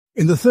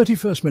In the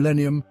 31st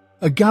millennium,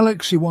 a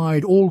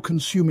galaxy-wide,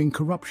 all-consuming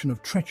corruption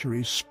of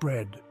treachery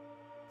spread.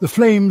 The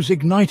flames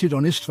ignited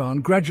on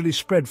Istvan gradually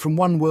spread from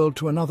one world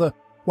to another,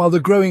 while the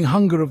growing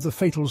hunger of the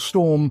fatal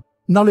storm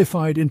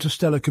nullified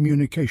interstellar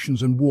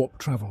communications and warp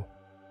travel.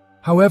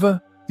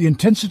 However, the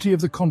intensity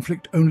of the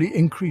conflict only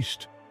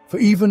increased, for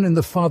even in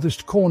the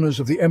farthest corners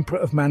of the Emperor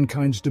of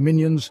Mankind's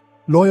dominions,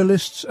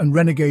 loyalists and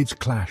renegades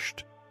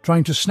clashed,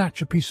 trying to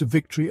snatch a piece of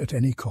victory at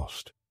any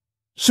cost.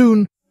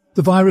 Soon,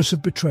 the virus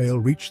of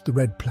betrayal reached the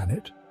Red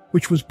Planet,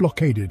 which was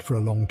blockaded for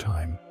a long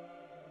time.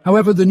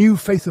 However, the new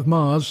faith of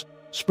Mars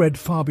spread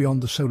far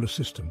beyond the solar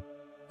system,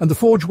 and the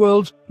Forge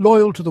Worlds,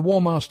 loyal to the War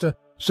Master,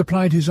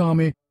 supplied his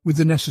army with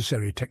the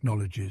necessary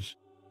technologies.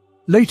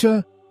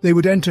 Later, they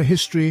would enter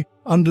history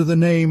under the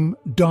name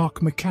Dark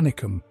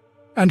Mechanicum,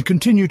 and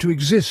continue to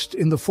exist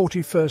in the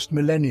 41st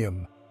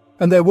millennium,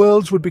 and their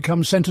worlds would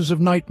become centers of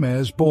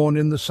nightmares born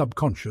in the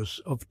subconscious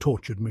of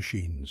tortured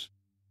machines.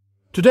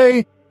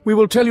 Today, we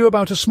will tell you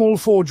about a small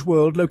forge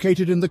world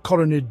located in the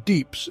Coronid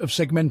Deeps of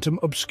Segmentum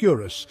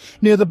Obscurus,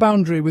 near the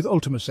boundary with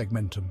Ultima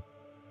Segmentum.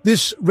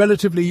 This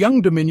relatively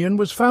young dominion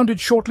was founded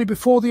shortly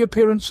before the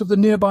appearance of the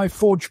nearby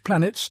forged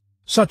planets,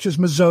 such as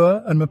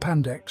Mazoa and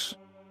Mepandex.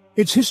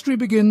 Its history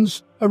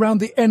begins around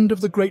the end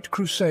of the Great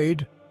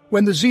Crusade,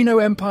 when the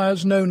Xeno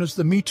empires known as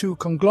the Mitu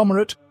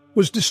conglomerate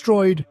was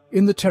destroyed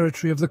in the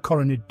territory of the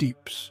Coronid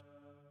Deeps.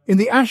 In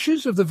the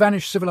ashes of the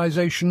vanished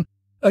civilization,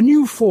 a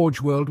new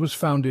forge world was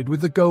founded with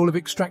the goal of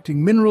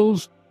extracting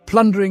minerals,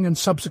 plundering and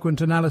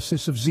subsequent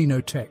analysis of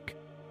Xenotech.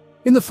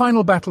 In the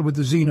final battle with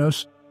the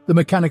Xenos, the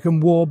Mechanicum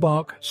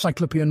war-bark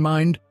Cyclopean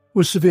mind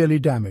was severely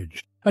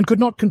damaged and could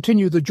not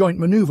continue the joint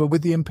maneuver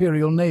with the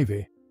Imperial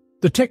Navy.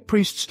 The tech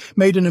priests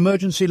made an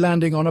emergency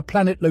landing on a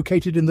planet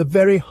located in the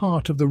very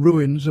heart of the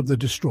ruins of the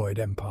destroyed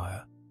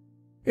empire.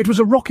 It was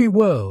a rocky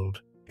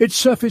world, its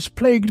surface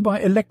plagued by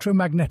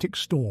electromagnetic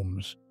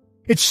storms.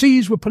 Its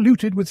seas were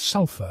polluted with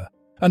sulfur,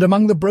 and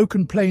among the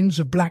broken plains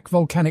of black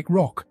volcanic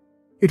rock,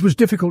 it was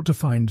difficult to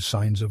find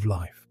signs of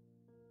life.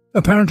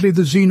 Apparently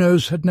the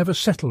Xenos had never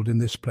settled in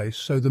this place,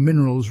 so the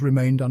minerals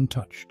remained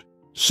untouched.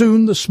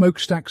 Soon the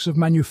smokestacks of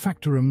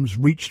manufactorums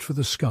reached for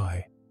the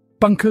sky.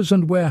 Bunkers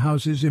and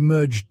warehouses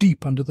emerged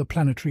deep under the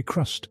planetary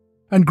crust,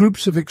 and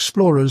groups of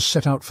explorers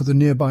set out for the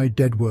nearby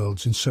dead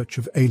worlds in search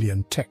of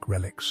alien tech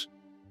relics.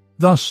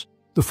 Thus,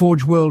 the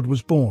Forge World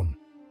was born,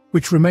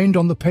 which remained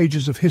on the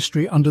pages of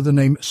history under the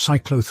name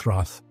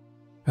Cyclothrath,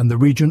 and the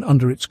region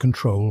under its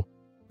control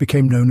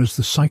became known as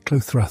the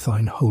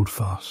Cyclothrathine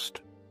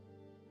Holdfast.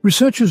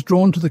 Researchers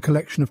drawn to the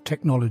collection of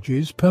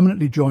technologies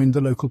permanently joined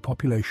the local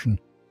population,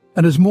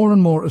 and as more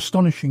and more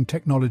astonishing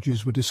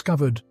technologies were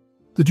discovered,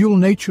 the dual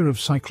nature of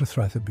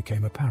Cyclothrath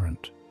became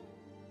apparent.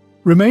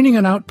 Remaining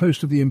an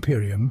outpost of the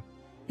Imperium,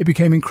 it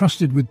became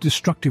encrusted with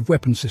destructive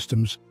weapon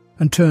systems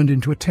and turned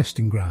into a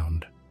testing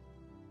ground.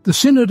 The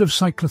Synod of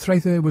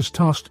Cyclothrath was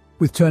tasked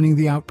with turning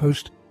the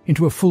outpost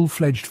into a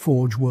full-fledged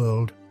forge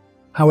world.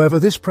 However,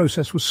 this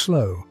process was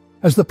slow,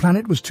 as the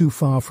planet was too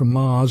far from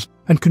Mars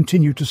and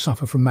continued to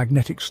suffer from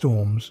magnetic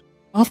storms.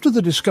 After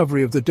the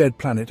discovery of the dead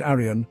planet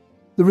Arion,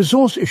 the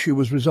resource issue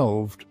was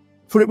resolved,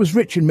 for it was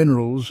rich in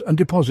minerals and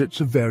deposits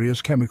of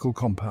various chemical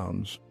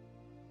compounds.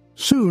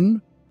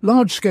 Soon,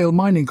 large-scale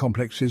mining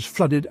complexes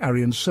flooded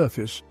Arion's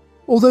surface,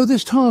 although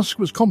this task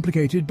was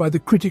complicated by the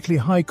critically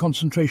high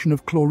concentration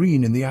of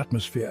chlorine in the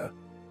atmosphere.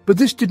 But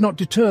this did not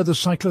deter the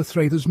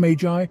Cyclothrath's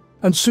magi,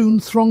 and soon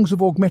throngs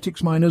of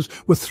augmetics miners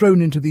were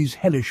thrown into these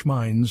hellish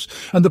mines,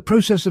 and the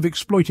process of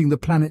exploiting the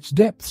planet's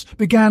depths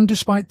began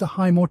despite the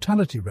high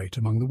mortality rate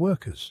among the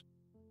workers.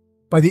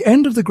 By the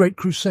end of the Great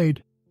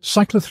Crusade,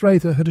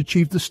 Cyclothrath had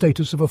achieved the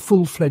status of a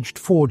full-fledged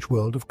forge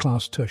world of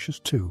class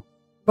Tertius II.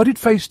 But it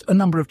faced a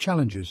number of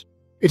challenges.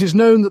 It is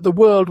known that the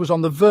world was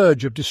on the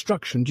verge of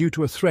destruction due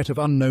to a threat of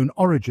unknown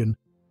origin,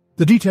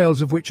 the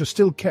details of which are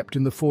still kept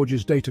in the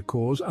Forge's data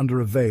cores under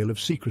a veil of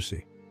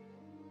secrecy.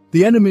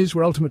 The enemies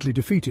were ultimately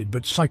defeated,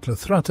 but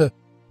Cyclothrath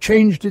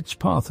changed its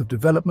path of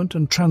development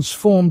and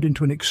transformed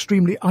into an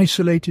extremely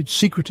isolated,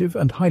 secretive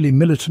and highly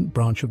militant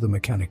branch of the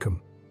Mechanicum.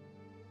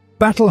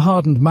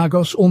 Battle-hardened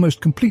Magos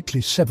almost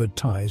completely severed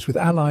ties with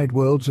allied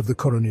worlds of the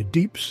Coronid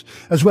Deeps,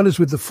 as well as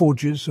with the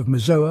Forges of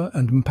Mazoa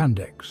and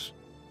Mepandex.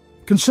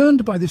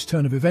 Concerned by this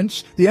turn of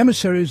events, the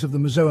emissaries of the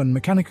Mazoan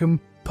Mechanicum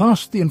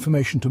passed the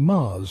information to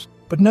Mars,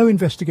 but no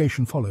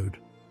investigation followed,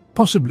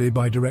 possibly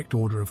by direct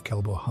order of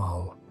Kelbor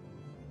Hal.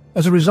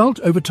 As a result,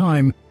 over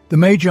time, the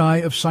Magi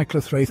of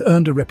Cyclothrath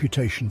earned a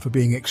reputation for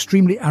being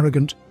extremely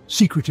arrogant,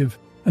 secretive,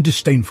 and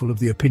disdainful of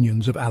the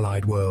opinions of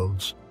allied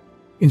worlds.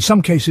 In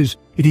some cases,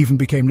 it even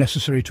became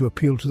necessary to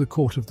appeal to the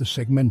court of the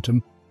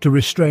Segmentum to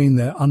restrain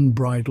their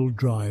unbridled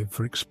drive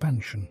for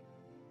expansion.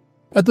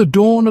 At the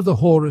dawn of the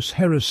Horus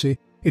heresy,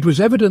 it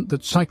was evident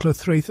that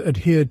Cyclothrath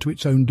adhered to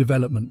its own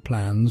development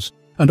plans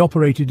and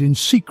operated in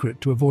secret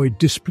to avoid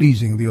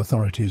displeasing the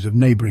authorities of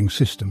neighbouring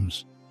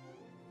systems.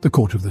 The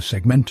court of the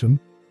Segmentum,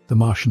 the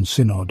Martian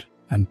Synod,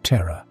 and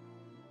Terra.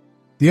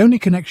 The only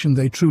connection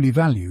they truly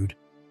valued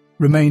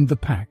remained the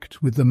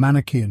pact with the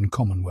Manichaean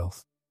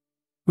Commonwealth.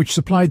 which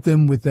supplied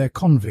them with their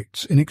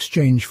convicts in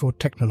exchange for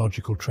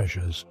technological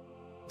treasures.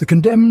 The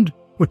condemned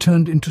were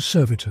turned into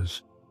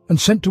servitors and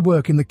sent to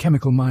work in the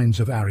chemical mines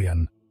of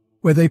Arian,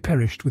 where they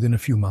perished within a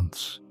few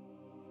months.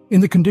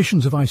 In the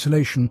conditions of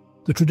isolation,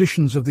 the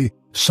traditions of the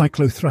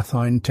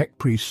cyclothrathine tech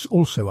priests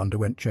also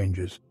underwent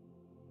changes.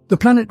 The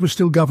planet was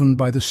still governed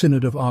by the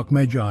Synod of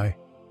Archmagi,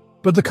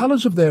 but the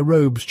colours of their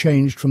robes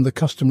changed from the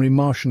customary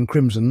Martian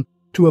crimson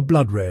to a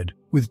blood red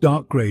with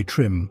dark grey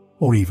trim,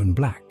 or even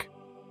black.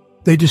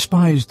 They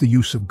despised the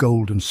use of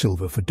gold and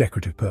silver for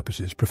decorative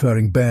purposes,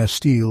 preferring bare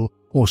steel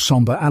or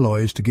sombre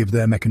alloys to give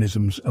their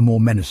mechanisms a more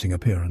menacing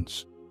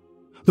appearance.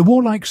 The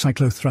warlike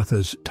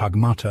Cyclothrathers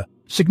Tagmata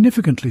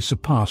significantly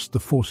surpassed the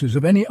forces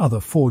of any other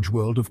Forge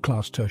world of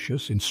class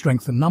Tertius in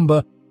strength and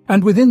number,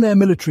 and within their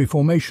military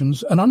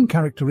formations an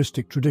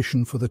uncharacteristic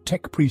tradition for the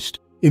tech priest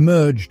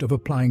emerged of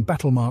applying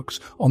battle marks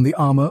on the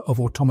armour of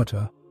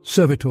automata,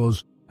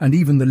 servitors, and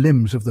even the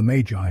limbs of the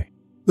Magi.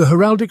 The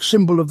heraldic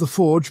symbol of the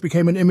Forge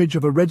became an image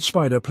of a red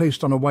spider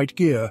placed on a white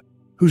gear,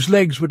 whose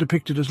legs were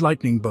depicted as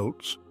lightning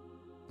bolts.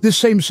 This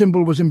same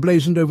symbol was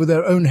emblazoned over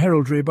their own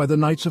heraldry by the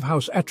Knights of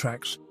House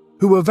Atrax,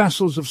 who were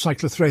vassals of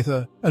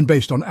Cyclothratha and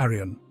based on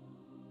Arian.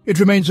 It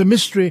remains a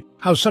mystery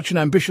how such an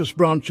ambitious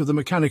branch of the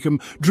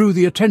Mechanicum drew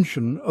the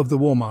attention of the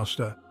War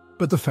Master,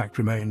 but the fact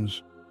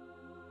remains.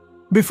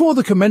 Before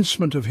the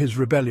commencement of his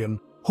rebellion,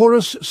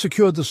 Horus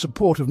secured the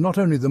support of not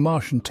only the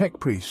Martian tech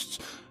priests,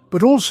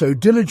 but also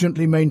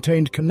diligently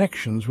maintained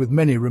connections with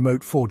many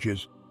remote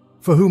forges,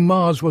 for whom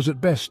Mars was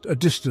at best a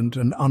distant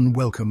and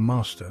unwelcome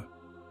master.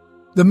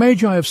 The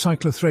Magi of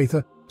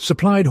Cyclothratha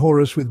supplied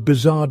Horus with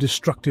bizarre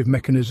destructive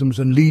mechanisms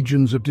and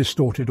legions of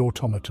distorted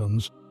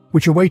automatons,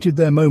 which awaited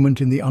their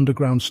moment in the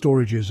underground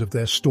storages of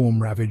their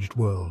storm-ravaged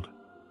world.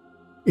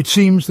 It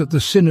seems that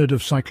the Synod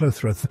of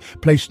Cyclothrath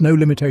placed no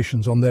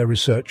limitations on their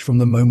research from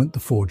the moment the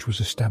Forge was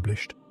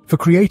established, for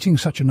creating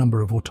such a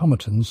number of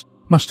automatons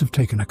must have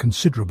taken a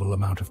considerable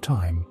amount of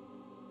time.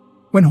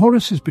 When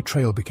Horus's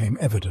betrayal became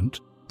evident,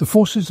 the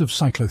forces of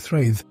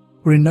Cyclothrath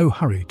were in no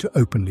hurry to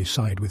openly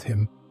side with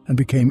him and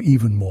became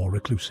even more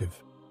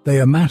reclusive. They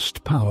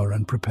amassed power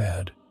and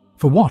prepared.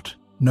 For what?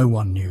 No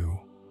one knew.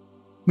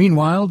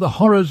 Meanwhile, the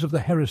horrors of the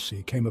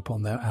heresy came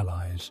upon their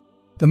allies.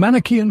 The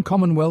Manichaean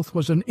Commonwealth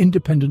was an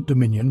independent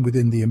dominion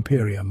within the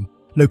Imperium,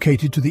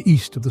 located to the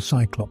east of the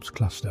Cyclops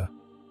cluster.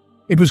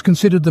 It was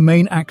considered the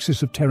main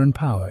axis of Terran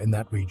power in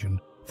that region,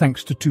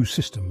 thanks to two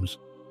systems.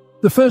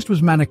 The first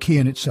was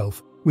Manichaean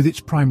itself, with its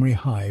primary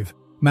hive,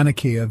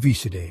 Manichaea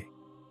Visidae.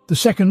 The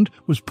second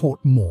was Port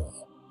More,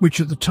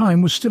 which at the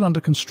time was still under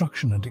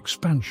construction and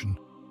expansion,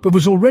 but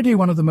was already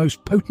one of the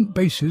most potent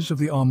bases of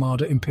the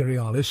Armada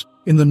Imperialis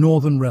in the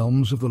northern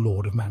realms of the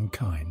Lord of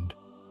Mankind.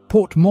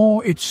 Port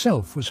More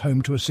itself was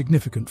home to a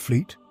significant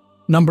fleet,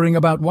 numbering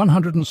about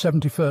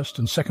 171st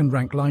and 2nd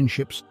rank line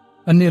ships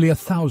and nearly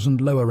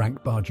 1,000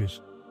 lower-ranked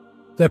barges.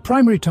 Their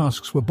primary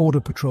tasks were border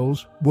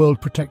patrols,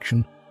 world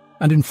protection,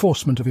 and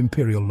enforcement of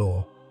imperial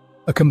law.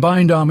 A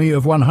combined army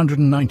of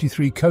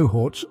 193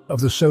 cohorts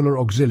of the Solar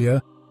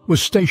Auxilia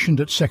was stationed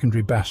at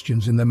secondary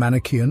bastions in the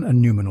Manichaean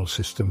and Numenal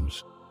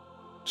systems.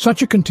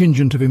 Such a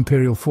contingent of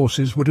Imperial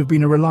forces would have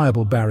been a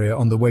reliable barrier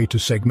on the way to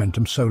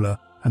Segmentum Solar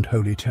and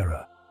Holy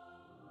Terror.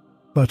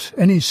 But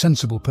any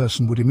sensible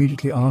person would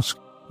immediately ask,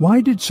 why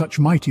did such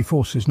mighty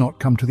forces not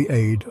come to the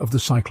aid of the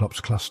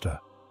Cyclops cluster?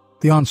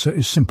 The answer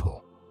is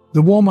simple.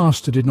 The War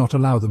Master did not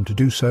allow them to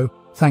do so,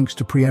 thanks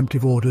to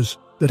preemptive orders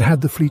that had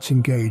the fleets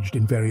engaged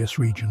in various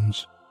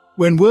regions.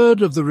 When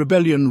word of the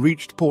rebellion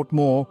reached Port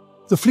More,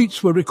 the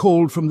fleets were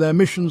recalled from their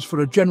missions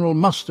for a general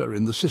muster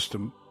in the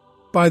system.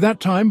 By that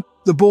time,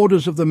 the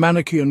borders of the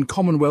Manichaean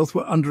Commonwealth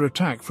were under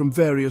attack from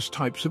various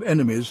types of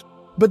enemies,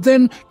 but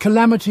then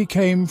calamity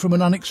came from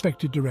an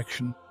unexpected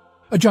direction.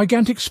 A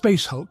gigantic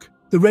space hulk,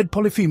 the Red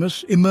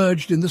Polyphemus,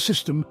 emerged in the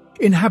system,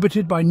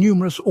 inhabited by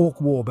numerous orc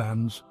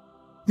warbands.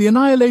 The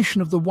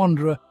annihilation of the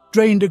Wanderer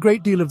drained a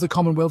great deal of the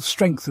Commonwealth's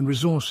strength and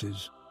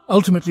resources,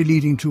 ultimately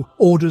leading to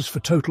orders for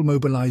total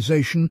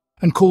mobilization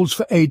and calls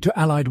for aid to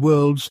allied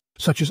worlds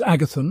such as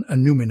Agathon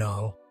and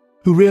Numenal,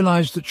 who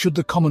realized that should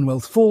the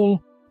Commonwealth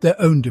fall, their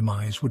own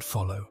demise would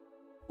follow.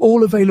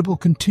 All available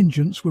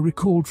contingents were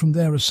recalled from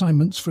their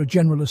assignments for a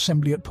general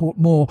assembly at Port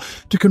More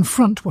to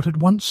confront what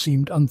had once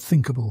seemed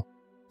unthinkable,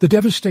 the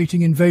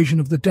devastating invasion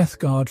of the Death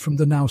Guard from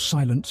the now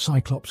silent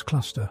Cyclops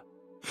cluster.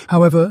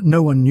 However,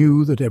 no one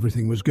knew that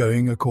everything was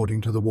going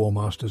according to the War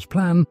Master's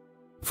plan,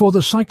 for the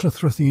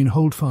Cyclothrathine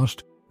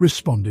Holdfast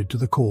responded to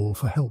the call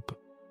for help.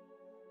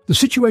 The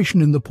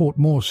situation in the Port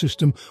More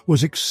system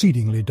was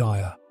exceedingly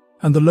dire,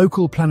 and the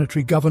local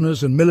planetary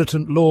governors and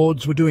militant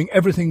lords were doing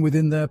everything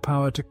within their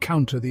power to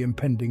counter the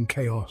impending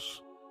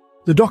chaos.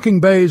 The docking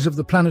bays of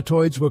the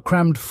planetoids were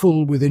crammed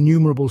full with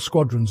innumerable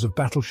squadrons of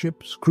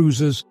battleships,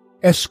 cruisers,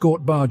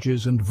 escort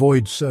barges and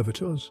void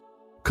servitors.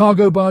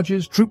 Cargo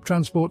barges, troop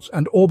transports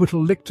and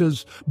orbital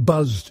lictors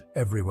buzzed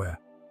everywhere.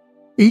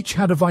 Each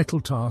had a vital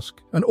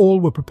task, and all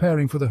were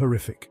preparing for the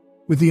horrific,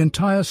 with the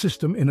entire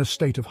system in a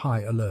state of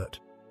high alert.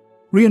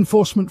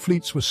 Reinforcement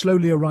fleets were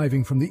slowly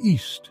arriving from the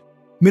east,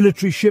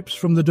 military ships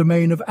from the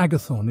domain of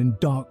Agathon in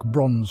dark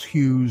bronze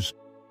hues,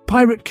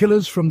 pirate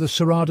killers from the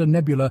Sarada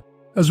Nebula,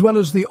 as well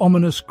as the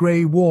ominous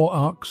grey war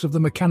arcs of the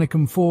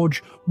Mechanicum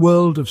Forge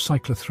world of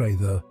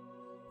Cyclothrather.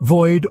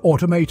 Void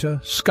automata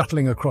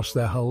scuttling across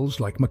their hulls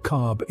like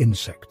macabre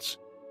insects.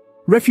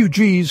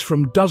 Refugees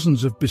from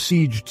dozens of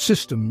besieged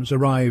systems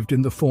arrived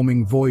in the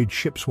forming void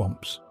ship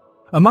swamps.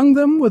 Among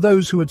them were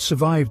those who had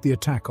survived the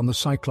attack on the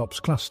Cyclops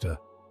cluster,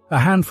 a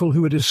handful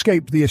who had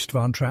escaped the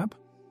Istvan trap,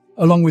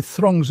 along with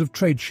throngs of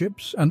trade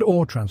ships and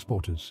ore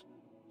transporters.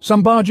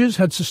 Some barges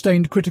had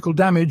sustained critical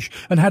damage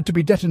and had to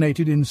be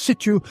detonated in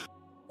situ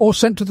or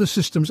sent to the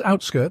system's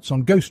outskirts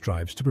on ghost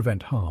drives to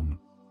prevent harm.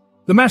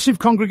 The massive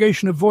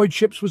congregation of void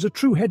ships was a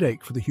true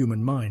headache for the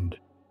human mind.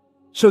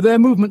 So their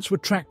movements were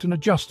tracked and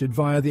adjusted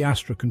via the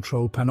Astra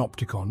Control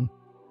Panopticon,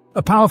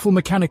 a powerful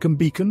Mechanicum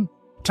beacon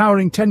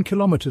towering 10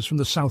 kilometers from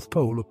the south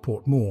pole of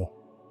Port Moore.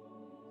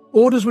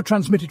 Orders were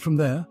transmitted from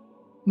there,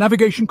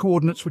 navigation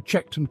coordinates were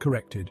checked and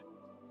corrected.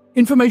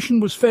 Information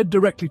was fed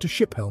directly to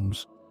ship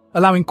helms,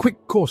 allowing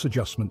quick course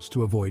adjustments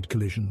to avoid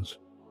collisions.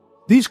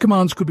 These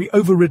commands could be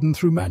overridden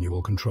through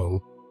manual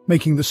control,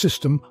 making the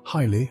system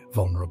highly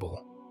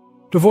vulnerable.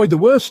 To avoid the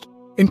worst,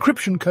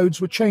 encryption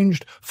codes were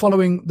changed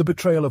following the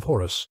betrayal of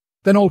Horus,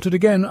 then altered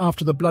again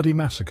after the bloody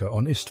massacre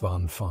on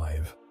Istvan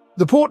V.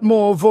 The Port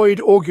Moore void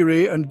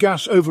augury and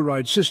gas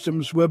override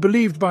systems were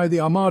believed by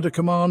the Armada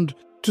Command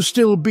to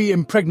still be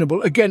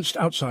impregnable against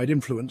outside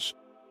influence.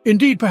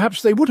 Indeed,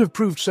 perhaps they would have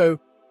proved so,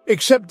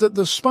 except that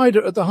the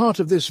spider at the heart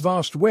of this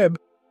vast web,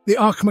 the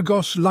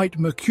Archmagos Light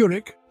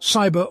Mercuric,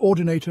 cyber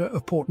ordinator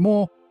of Port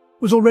Moore,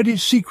 was already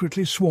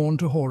secretly sworn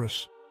to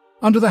Horus.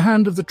 Under the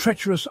hand of the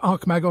treacherous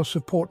Archmagos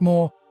of Port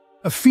Moore,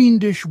 a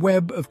fiendish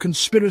web of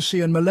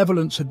conspiracy and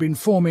malevolence had been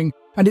forming,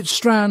 and its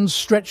strands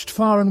stretched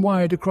far and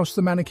wide across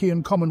the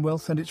Manichaean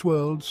Commonwealth and its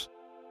worlds,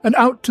 and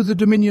out to the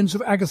dominions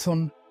of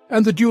Agathon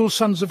and the dual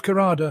sons of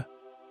Karada,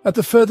 at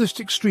the furthest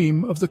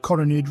extreme of the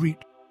Coronid Reach.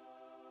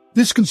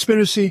 This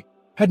conspiracy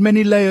had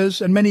many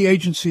layers and many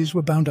agencies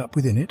were bound up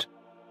within it,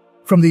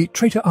 from the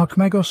traitor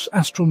Archmagos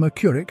Astral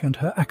Mercuric and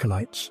her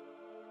acolytes,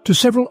 to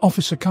several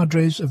officer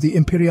cadres of the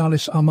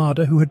Imperialis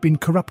Armada who had been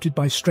corrupted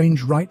by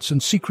strange rites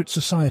and secret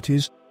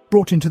societies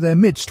brought into their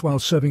midst while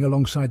serving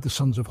alongside the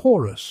Sons of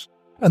Horus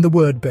and the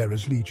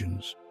Word-Bearers'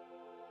 legions.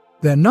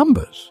 Their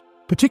numbers,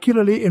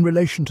 particularly in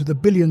relation to the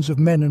billions of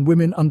men and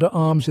women under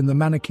arms in the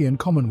Manichaean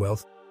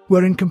Commonwealth,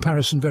 were in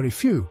comparison very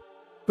few,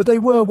 but they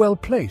were well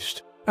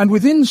placed, and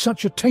within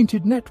such a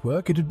tainted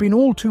network it had been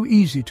all too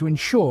easy to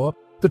ensure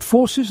that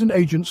forces and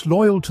agents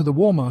loyal to the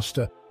War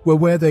Master were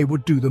where they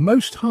would do the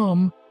most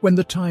harm when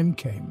the time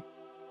came.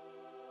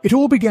 It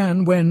all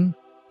began when,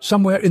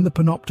 somewhere in the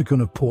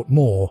Panopticon of Port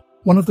Moore,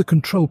 one of the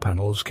control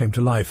panels came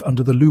to life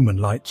under the lumen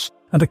lights,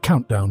 and a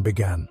countdown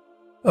began.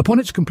 Upon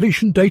its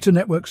completion, data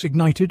networks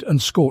ignited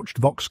and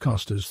scorched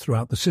voxcasters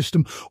throughout the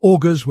system.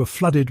 Augers were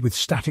flooded with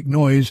static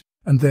noise,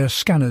 and their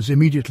scanners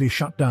immediately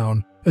shut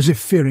down, as if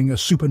fearing a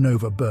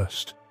supernova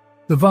burst.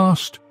 The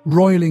vast,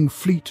 roiling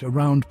fleet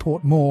around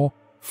Port Moore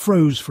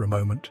froze for a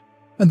moment,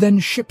 and then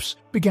ships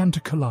began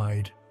to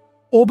collide.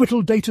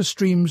 Orbital data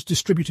streams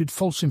distributed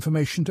false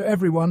information to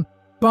everyone.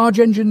 Barge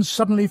engines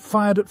suddenly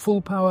fired at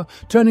full power,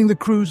 turning the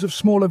crews of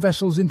smaller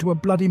vessels into a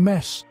bloody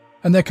mess,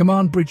 and their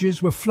command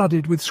bridges were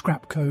flooded with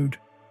scrap code.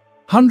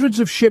 Hundreds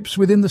of ships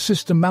within the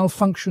system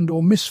malfunctioned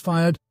or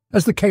misfired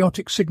as the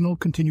chaotic signal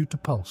continued to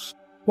pulse,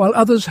 while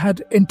others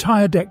had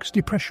entire decks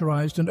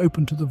depressurized and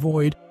open to the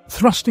void,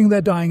 thrusting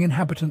their dying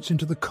inhabitants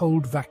into the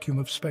cold vacuum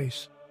of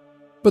space.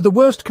 But the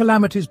worst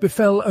calamities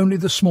befell only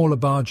the smaller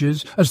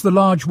barges, as the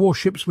large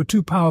warships were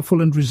too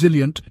powerful and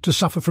resilient to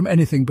suffer from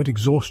anything but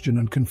exhaustion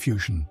and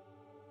confusion.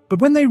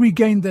 But when they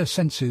regained their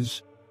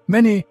senses,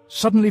 many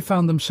suddenly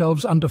found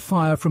themselves under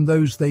fire from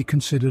those they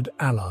considered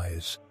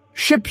allies.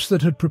 Ships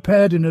that had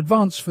prepared in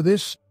advance for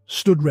this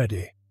stood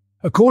ready.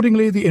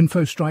 Accordingly, the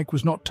info strike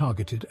was not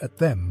targeted at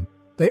them.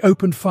 They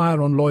opened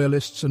fire on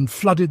loyalists and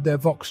flooded their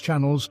Vox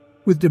channels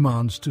with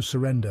demands to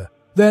surrender.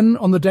 Then,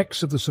 on the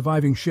decks of the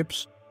surviving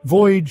ships,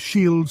 void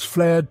shields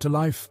flared to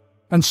life,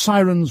 and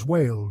sirens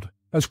wailed,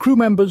 as crew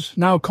members,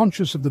 now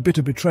conscious of the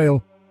bitter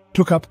betrayal,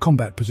 took up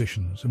combat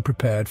positions and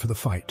prepared for the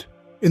fight.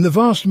 In the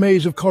vast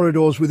maze of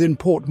corridors within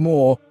Port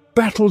Moore,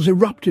 battles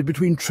erupted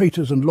between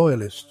traitors and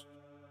loyalists.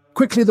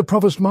 Quickly the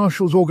provost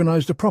marshals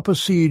organized a proper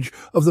siege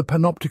of the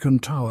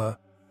Panopticon Tower,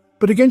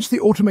 but against the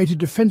automated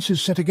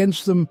defenses set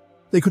against them,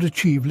 they could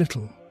achieve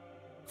little.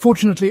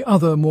 Fortunately,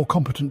 other, more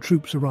competent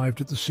troops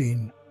arrived at the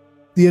scene.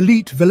 The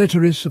elite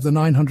Veletaris of the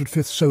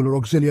 905th Solar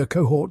Auxilia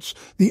cohorts,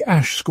 the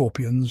Ash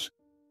Scorpions.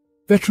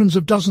 Veterans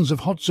of dozens of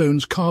hot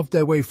zones carved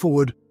their way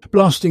forward,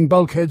 blasting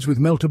bulkheads with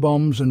melter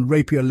bombs and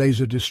rapier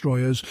laser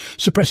destroyers,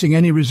 suppressing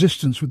any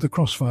resistance with the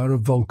crossfire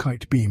of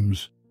Volkite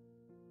beams.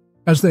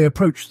 As they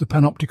approached the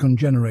Panopticon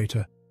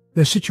generator,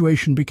 their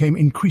situation became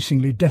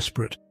increasingly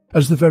desperate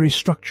as the very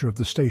structure of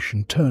the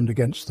station turned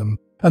against them,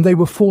 and they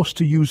were forced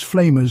to use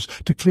flamers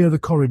to clear the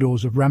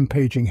corridors of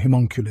rampaging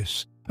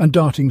homunculus and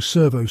darting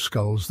servo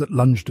skulls that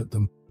lunged at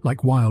them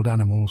like wild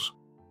animals.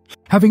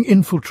 Having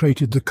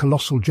infiltrated the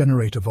colossal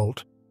generator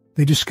vault,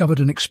 they discovered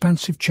an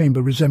expansive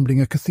chamber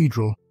resembling a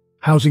cathedral,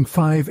 housing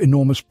 5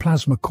 enormous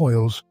plasma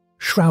coils,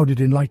 shrouded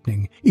in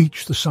lightning,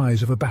 each the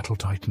size of a battle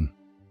titan.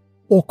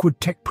 Awkward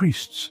tech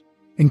priests,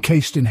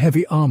 encased in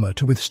heavy armor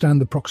to withstand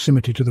the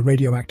proximity to the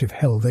radioactive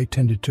hell they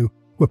tended to,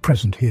 were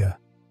present here.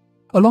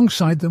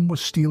 Alongside them were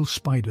steel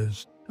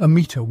spiders, a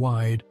meter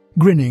wide,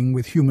 grinning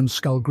with human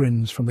skull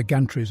grins from the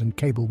gantries and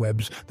cable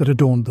webs that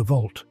adorned the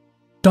vault.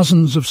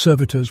 Dozens of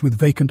servitors with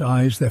vacant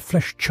eyes, their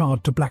flesh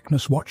charred to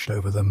blackness, watched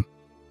over them.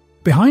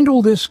 Behind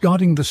all this,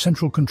 guarding the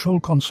central control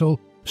console,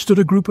 stood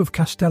a group of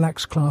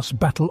Castellax-class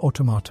battle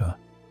automata.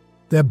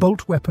 Their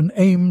bolt weapon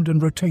aimed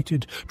and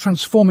rotated,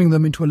 transforming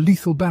them into a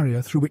lethal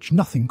barrier through which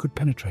nothing could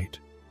penetrate.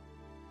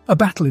 A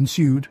battle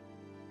ensued.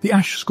 The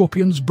Ash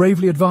Scorpions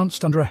bravely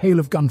advanced under a hail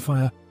of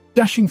gunfire,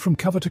 dashing from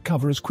cover to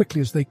cover as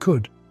quickly as they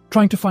could,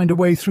 trying to find a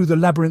way through the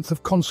labyrinth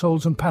of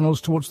consoles and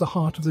panels towards the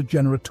heart of the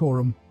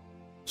Generatorum.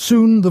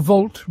 Soon the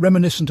vault,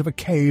 reminiscent of a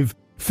cave,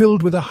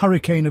 filled with a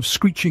hurricane of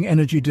screeching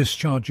energy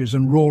discharges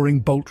and roaring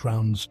bolt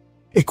rounds.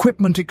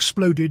 Equipment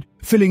exploded,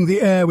 filling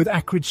the air with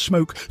acrid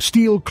smoke.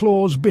 Steel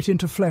claws bit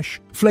into flesh,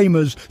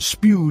 flamers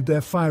spewed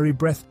their fiery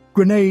breath,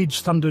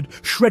 grenades thundered,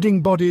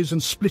 shredding bodies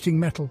and splitting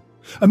metal.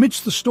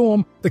 Amidst the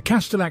storm, the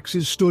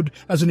Castellaxes stood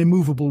as an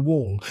immovable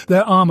wall,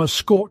 their armor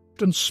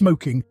scorched and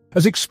smoking,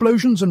 as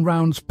explosions and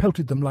rounds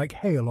pelted them like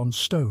hail on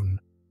stone.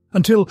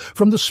 Until,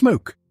 from the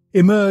smoke,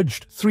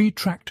 emerged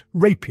 3-tracked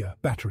rapier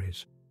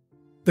batteries.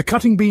 The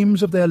cutting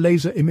beams of their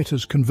laser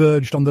emitters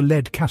converged on the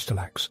lead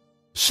Castellax,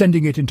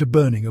 sending it into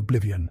burning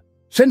oblivion.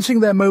 Sensing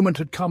their moment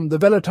had come, the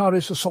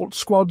Velataris assault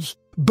squads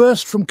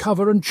burst from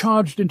cover and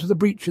charged into the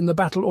breach in the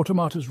battle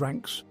automata's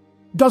ranks.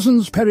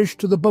 Dozens perished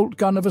to the bolt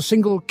gun of a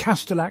single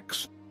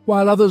Castellax,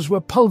 while others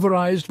were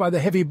pulverized by the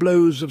heavy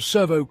blows of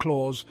servo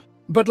claws.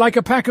 But like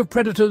a pack of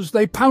predators,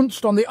 they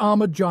pounced on the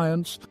armored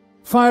giants,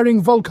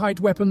 firing Volkite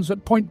weapons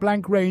at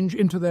point-blank range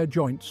into their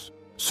joints.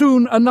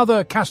 Soon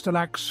another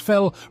Castellax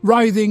fell,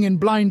 writhing in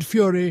blind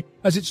fury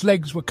as its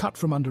legs were cut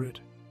from under it.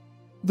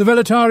 The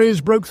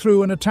Velataris broke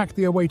through and attacked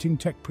the awaiting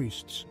tech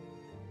priests.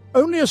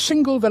 Only a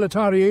single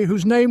Velatari,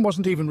 whose name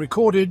wasn't even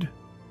recorded,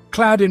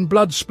 clad in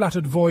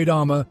blood-splattered void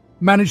armor,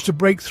 managed to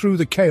break through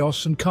the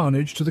chaos and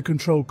carnage to the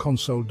control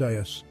console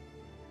dais.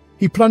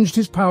 He plunged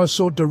his power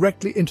sword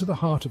directly into the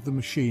heart of the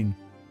machine,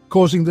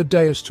 causing the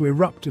dais to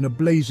erupt in a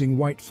blazing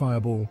white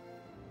fireball.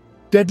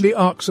 Deadly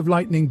arcs of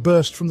lightning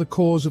burst from the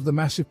cores of the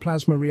massive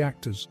plasma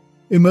reactors.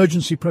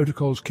 Emergency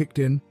protocols kicked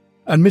in,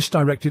 and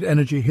misdirected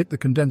energy hit the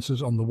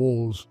condensers on the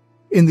walls.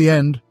 In the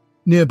end,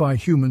 nearby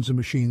humans and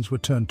machines were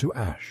turned to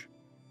ash.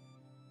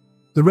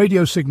 The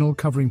radio signal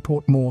covering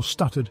Port Moore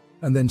stuttered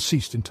and then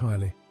ceased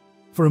entirely.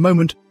 For a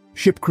moment,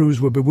 ship crews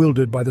were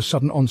bewildered by the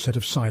sudden onset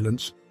of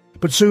silence,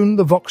 but soon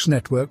the Vox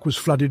network was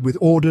flooded with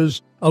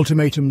orders,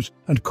 ultimatums,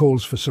 and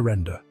calls for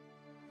surrender.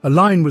 A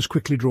line was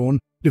quickly drawn,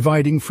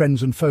 dividing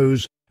friends and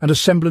foes, and a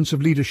semblance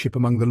of leadership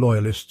among the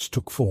Loyalists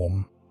took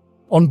form.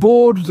 On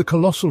board the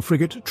colossal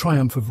frigate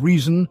Triumph of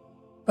Reason,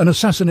 an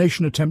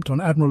assassination attempt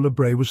on Admiral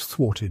Lebray was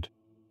thwarted.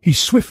 He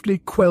swiftly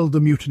quelled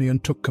the mutiny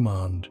and took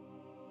command.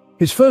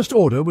 His first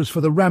order was for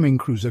the ramming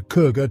cruiser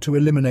Kurga to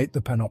eliminate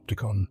the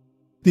Panopticon.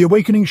 The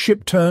awakening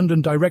ship turned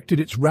and directed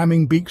its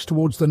ramming beaks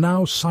towards the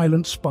now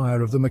silent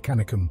spire of the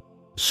Mechanicum.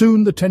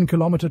 Soon the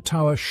 10-kilometer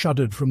tower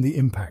shuddered from the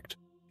impact.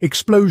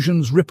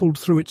 Explosions rippled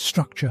through its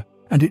structure,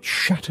 and it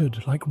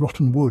shattered like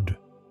rotten wood.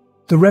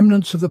 The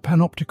remnants of the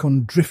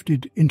Panopticon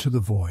drifted into the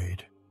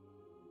void.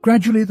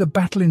 Gradually, the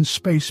battle in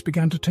space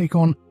began to take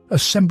on a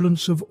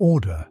semblance of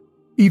order,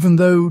 even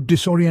though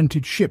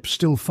disoriented ships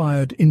still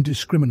fired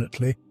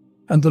indiscriminately,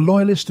 and the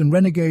Loyalist and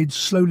Renegades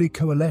slowly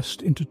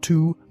coalesced into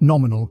 2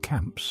 nominal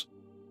camps.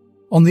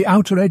 On the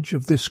outer edge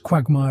of this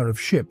quagmire of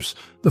ships,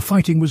 the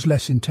fighting was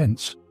less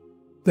intense.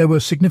 There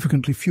were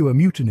significantly fewer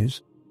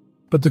mutinies,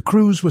 but the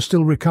crews were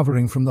still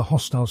recovering from the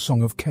hostile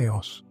Song of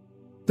Chaos.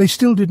 They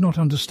still did not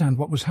understand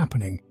what was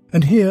happening,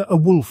 and here a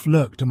wolf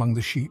lurked among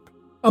the sheep.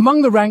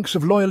 Among the ranks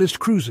of Loyalist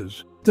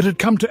cruisers that had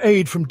come to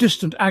aid from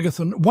distant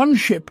Agathon, one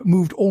ship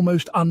moved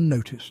almost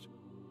unnoticed.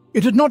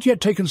 It had not yet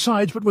taken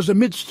sides, but was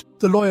amidst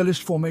the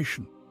Loyalist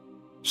formation.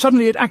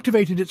 Suddenly it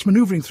activated its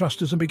maneuvering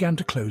thrusters and began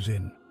to close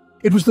in.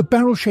 It was the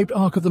barrel-shaped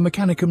ark of the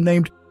Mechanicum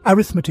named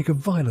Arithmetic of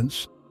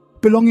Violence,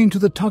 belonging to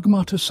the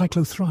Tugmata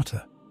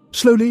Cyclothrata.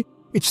 Slowly,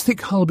 its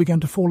thick hull began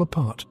to fall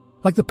apart,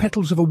 like the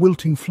petals of a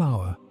wilting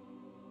flower.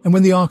 And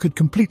when the ark had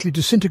completely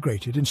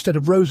disintegrated, instead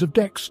of rows of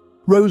decks,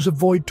 rows of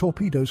void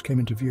torpedoes came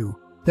into view.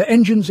 Their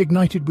engines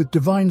ignited with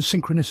divine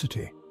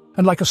synchronicity,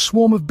 and like a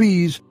swarm of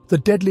bees, the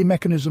deadly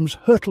mechanisms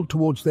hurtled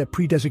towards their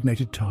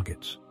pre-designated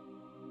targets.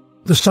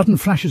 The sudden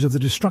flashes of the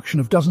destruction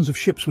of dozens of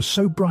ships were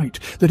so bright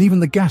that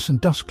even the gas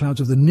and dust clouds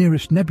of the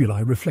nearest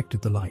nebulae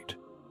reflected the light.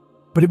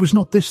 But it was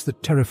not this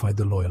that terrified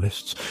the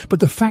Loyalists, but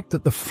the fact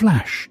that the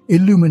flash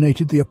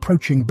illuminated the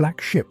approaching black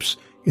ships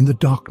in the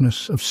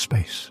darkness of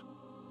space.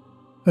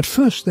 At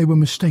first they were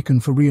mistaken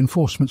for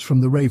reinforcements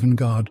from the Raven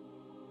Guard,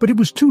 but it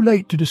was too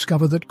late to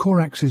discover that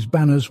Corax's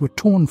banners were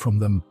torn from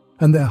them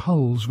and their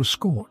hulls were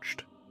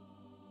scorched.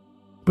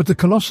 But the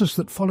Colossus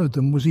that followed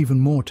them was even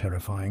more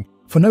terrifying,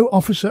 for no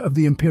officer of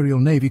the Imperial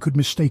Navy could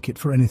mistake it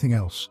for anything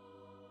else.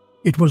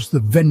 It was the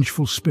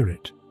Vengeful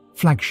Spirit,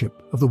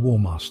 flagship of the War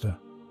Master.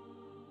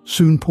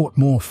 Soon Port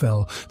Moore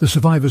fell, the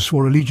survivors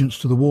swore allegiance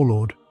to the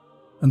warlord,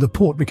 and the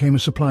port became a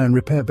supply and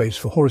repair base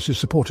for Horus's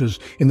supporters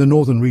in the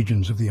northern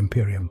regions of the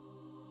Imperium.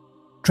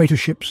 Traitor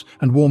ships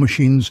and war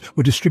machines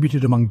were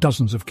distributed among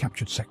dozens of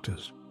captured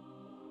sectors.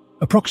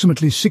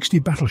 Approximately 60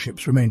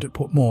 battleships remained at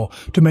Port Moore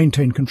to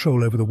maintain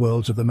control over the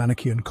worlds of the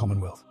Manichaean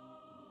Commonwealth.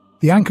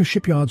 The anchor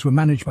shipyards were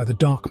managed by the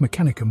Dark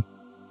Mechanicum,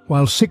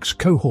 while 6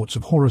 cohorts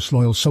of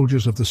Horus-loyal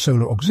soldiers of the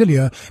Solar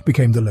Auxilia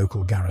became the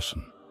local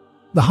garrison.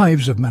 The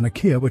hives of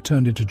Manichaea were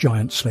turned into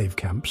giant slave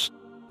camps.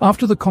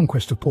 After the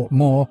conquest of Port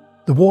Moore,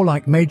 the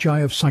warlike Magi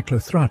of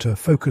Cyclothrata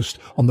focused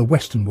on the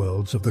western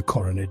worlds of the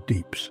Coronid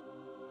Deeps.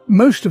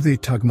 Most of the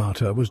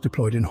Tagmata was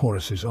deployed in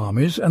Horus's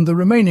armies, and the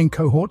remaining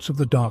cohorts of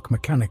the Dark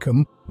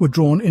Mechanicum were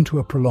drawn into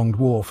a prolonged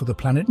war for the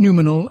planet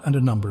Numenal and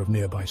a number of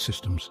nearby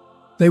systems.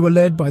 They were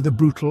led by the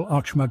brutal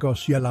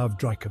Archmagos Yelav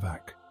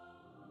Draikovac.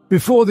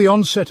 Before the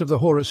onset of the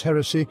Horus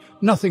heresy,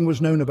 nothing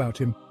was known about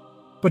him,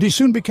 but he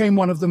soon became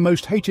one of the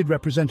most hated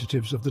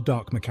representatives of the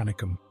Dark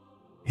Mechanicum.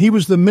 He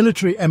was the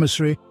military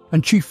emissary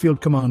and chief field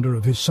commander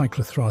of his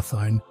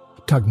Cyclothrathine,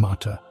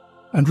 Tagmata,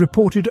 and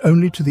reported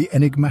only to the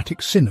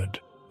enigmatic synod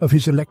of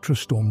his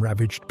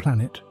electrostorm-ravaged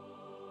planet.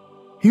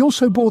 He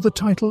also bore the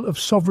title of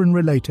Sovereign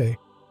Relate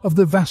of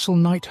the vassal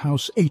knight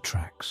house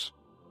Atrax.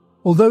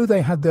 Although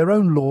they had their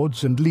own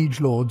lords and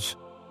liege lords,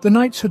 the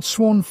knights had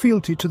sworn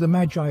fealty to the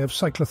Magi of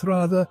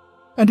Cyclothrata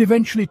and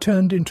eventually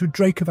turned into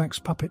Dracovac's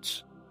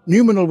puppets.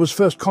 Numenal was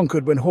first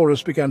conquered when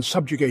Horus began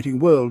subjugating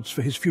worlds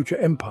for his future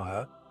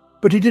empire,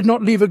 but he did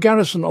not leave a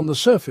garrison on the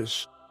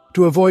surface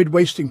to avoid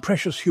wasting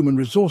precious human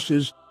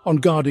resources on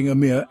guarding a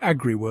mere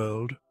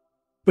agri-world.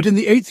 But in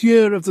the 8th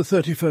year of the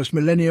 31st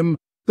millennium,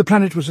 the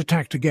planet was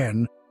attacked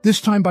again, this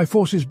time by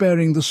forces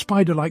bearing the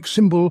spider-like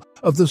symbol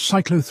of the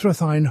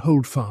Cyclothrathine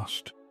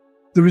Holdfast.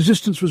 The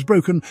resistance was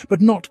broken,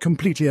 but not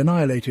completely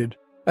annihilated,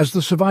 as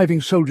the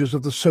surviving soldiers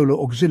of the Solar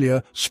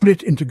Auxilia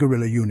split into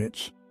guerrilla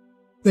units.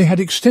 They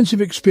had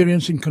extensive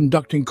experience in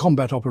conducting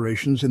combat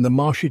operations in the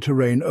marshy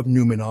terrain of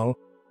Numenal,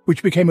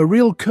 which became a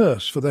real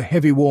curse for the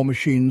heavy war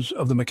machines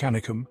of the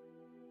Mechanicum.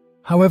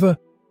 However,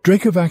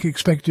 Dracovac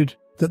expected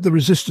that the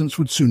resistance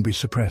would soon be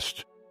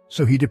suppressed,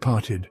 so he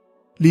departed,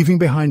 leaving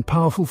behind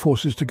powerful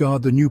forces to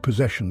guard the new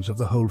possessions of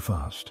the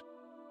Holdfast.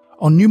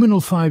 On Numenal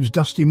V's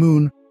dusty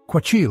moon,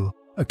 Quachil,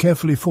 a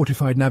carefully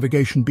fortified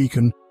navigation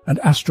beacon and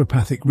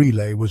astropathic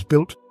relay was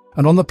built,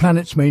 and on the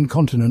planet's main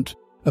continent,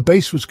 a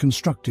base was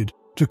constructed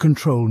to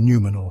control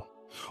Numenal.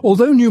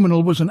 Although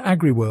Numenal was an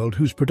agri-world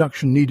whose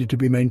production needed to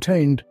be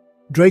maintained,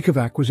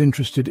 Dracovac was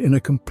interested in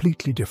a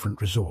completely different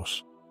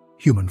resource: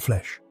 human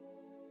flesh.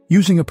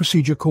 Using a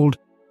procedure called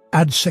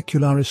ad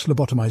secularis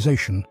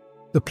lobotomization,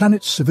 the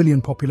planet's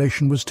civilian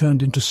population was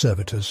turned into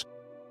servitors,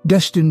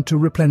 destined to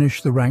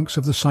replenish the ranks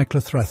of the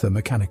Cyclothrata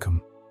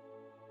Mechanicum.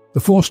 The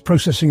forced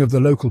processing of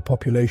the local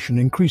population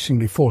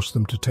increasingly forced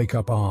them to take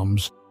up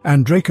arms,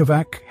 and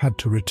Dracovac had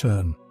to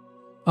return.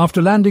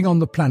 After landing on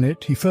the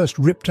planet, he first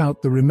ripped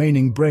out the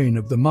remaining brain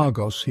of the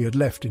Magos he had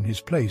left in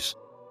his place,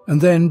 and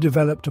then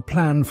developed a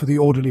plan for the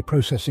orderly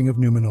processing of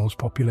Numenal's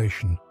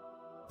population.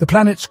 The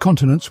planet's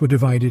continents were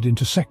divided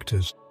into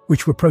sectors,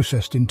 which were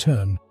processed in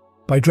turn.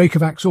 By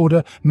Dracovac's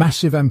order,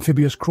 massive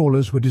amphibious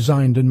crawlers were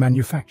designed and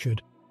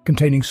manufactured,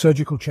 containing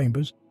surgical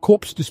chambers,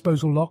 corpse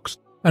disposal locks,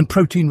 and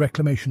protein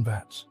reclamation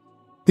vats.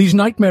 These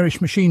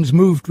nightmarish machines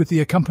moved with the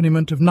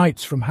accompaniment of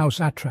knights from House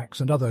Atrax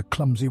and other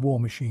clumsy war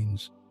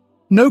machines.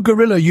 No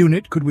guerrilla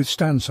unit could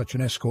withstand such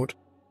an escort,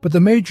 but the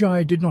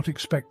Magi did not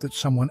expect that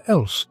someone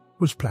else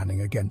was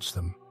planning against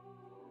them.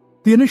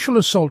 The initial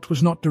assault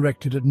was not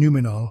directed at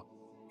Numenal.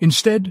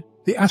 Instead,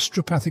 the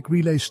astropathic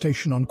relay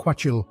station on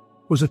Quachil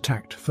was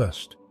attacked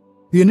first.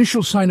 The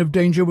initial sign of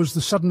danger was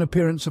the sudden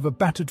appearance of a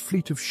battered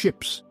fleet of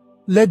ships,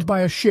 led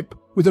by a ship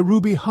with a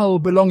ruby hull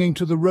belonging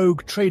to the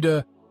rogue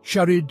trader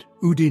Sharid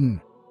Udin.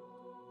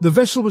 The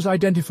vessel was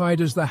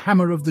identified as the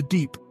Hammer of the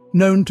Deep,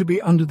 known to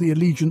be under the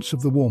allegiance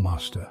of the War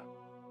Master.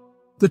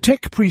 The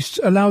tech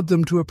priests allowed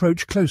them to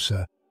approach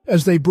closer,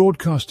 as they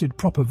broadcasted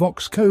proper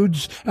Vox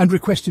codes and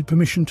requested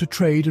permission to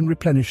trade and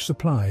replenish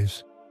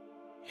supplies.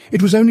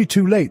 It was only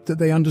too late that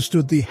they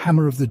understood the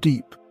Hammer of the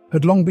Deep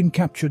had long been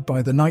captured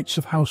by the Knights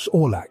of House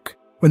Orlak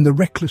when the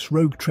reckless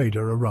rogue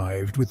trader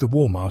arrived with the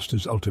War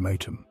Master's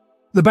ultimatum.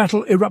 The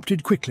battle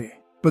erupted quickly,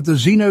 but the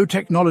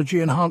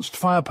xenotechnology-enhanced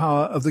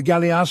firepower of the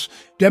Gallias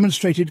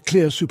demonstrated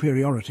clear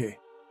superiority.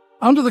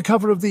 Under the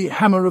cover of the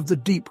Hammer of the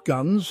Deep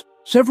guns,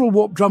 several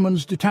warp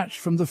drummons detached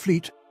from the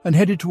fleet and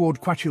headed toward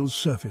Quachil's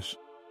surface.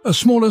 A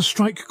smaller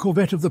strike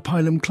corvette of the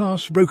Pilum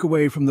class broke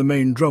away from the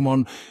main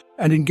dromon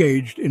and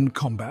engaged in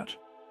combat.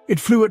 It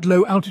flew at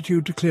low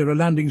altitude to clear a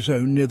landing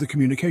zone near the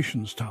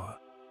communications tower.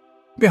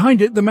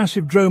 Behind it, the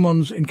massive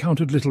dromons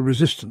encountered little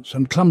resistance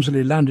and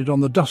clumsily landed on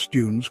the dust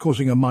dunes,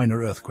 causing a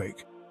minor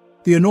earthquake.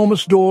 The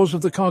enormous doors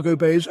of the cargo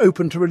bays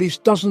opened to release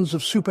dozens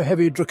of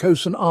super-heavy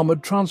Dracosan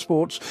armoured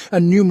transports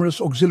and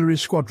numerous auxiliary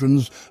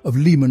squadrons of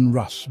Leman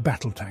Russ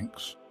battle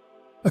tanks.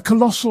 A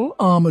colossal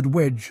armoured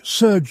wedge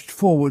surged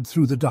forward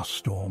through the dust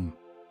storm.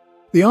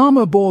 The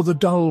armour bore the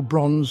dull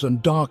bronze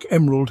and dark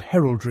emerald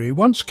heraldry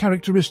once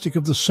characteristic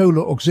of the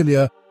solar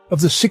auxilia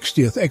of the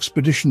 60th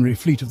Expeditionary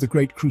Fleet of the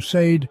Great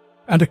Crusade,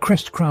 and a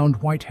crest-crowned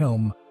white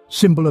helm,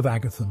 symbol of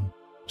Agathon.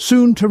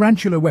 Soon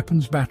tarantula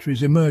weapons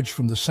batteries emerged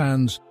from the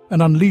sands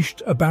and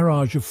unleashed a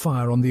barrage of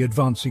fire on the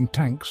advancing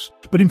tanks,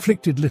 but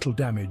inflicted little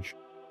damage.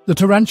 The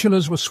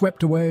tarantulas were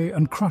swept away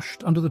and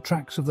crushed under the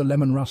tracks of the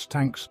lemon rust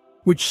tanks,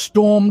 which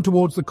stormed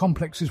towards the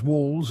complex's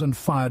walls and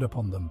fired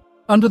upon them.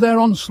 Under their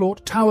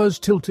onslaught, towers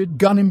tilted,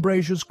 gun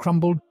embrasures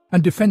crumbled,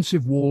 and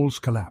defensive walls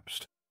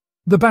collapsed.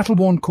 The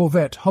battle-worn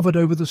corvette hovered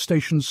over the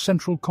station's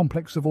central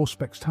complex of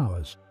Auspex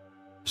towers.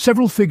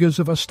 Several figures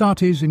of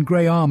Astartes in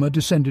grey armour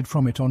descended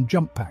from it on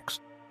jump packs,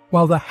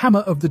 while the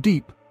Hammer of the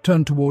Deep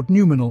turned toward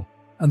Numenor,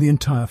 and the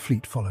entire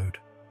fleet followed.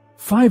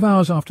 5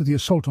 hours after the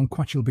assault on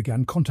Quachil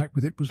began, contact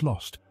with it was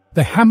lost.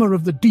 The Hammer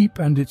of the Deep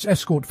and its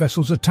escort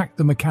vessels attacked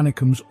the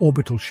Mechanicum's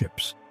orbital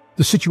ships.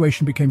 The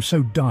situation became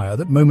so dire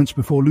that moments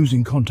before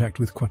losing contact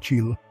with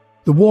Quachil,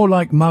 the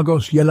warlike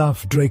Magos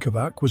Yelaf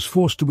Dracovac was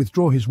forced to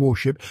withdraw his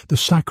warship, the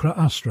Sacra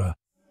Astra,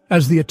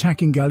 as the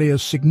attacking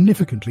galleass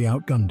significantly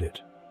outgunned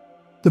it.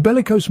 The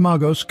bellicose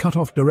Magos cut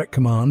off direct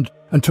command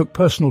and took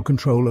personal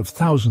control of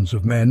thousands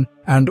of men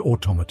and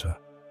automata.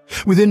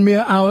 Within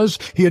mere hours,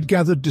 he had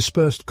gathered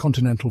dispersed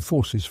continental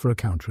forces for a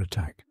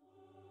counterattack.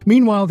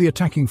 Meanwhile, the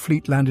attacking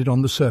fleet landed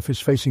on the surface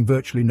facing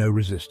virtually no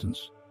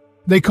resistance.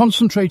 They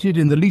concentrated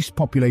in the least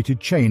populated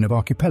chain of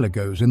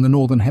archipelagos in the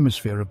northern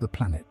hemisphere of the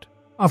planet.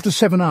 After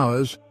 7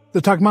 hours,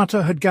 the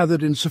Tagmata had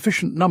gathered in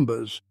sufficient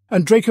numbers,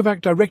 and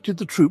Dracovac directed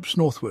the troops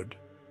northward.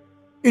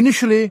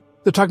 Initially,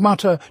 the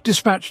Tagmata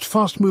dispatched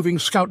fast-moving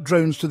scout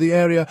drones to the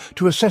area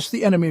to assess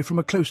the enemy from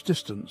a close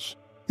distance.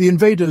 The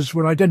invaders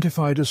were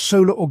identified as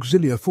solar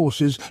auxilia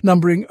forces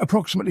numbering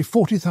approximately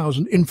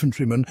 40,000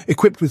 infantrymen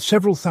equipped with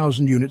several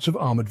thousand units of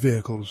armoured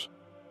vehicles.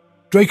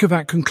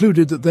 Dracovac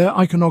concluded that their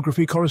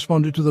iconography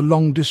corresponded to the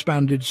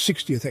long-disbanded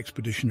 60th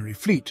Expeditionary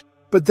Fleet,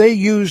 but they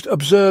used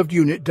observed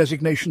unit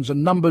designations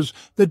and numbers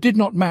that did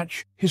not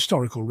match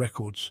historical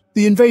records.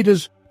 The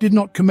invaders did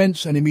not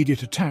commence an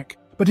immediate attack,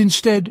 but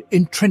instead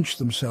entrenched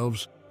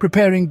themselves,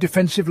 preparing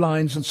defensive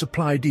lines and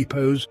supply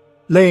depots,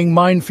 laying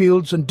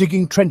minefields and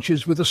digging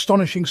trenches with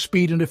astonishing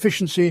speed and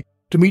efficiency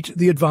to meet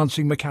the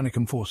advancing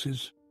Mechanicum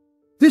forces.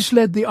 This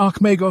led the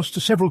Archmagos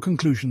to several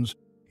conclusions.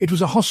 It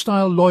was a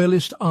hostile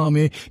loyalist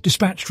army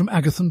dispatched from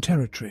Agathon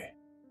territory.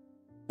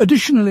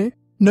 Additionally,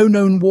 no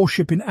known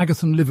warship in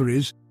Agathon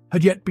liveries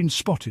had yet been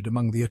spotted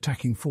among the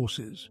attacking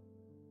forces.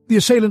 The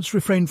assailants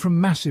refrained from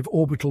massive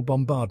orbital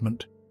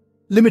bombardment,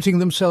 limiting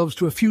themselves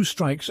to a few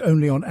strikes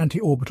only on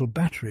anti-orbital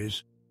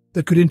batteries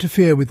that could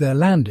interfere with their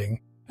landing,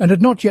 and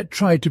had not yet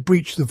tried to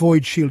breach the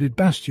void-shielded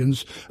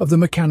bastions of the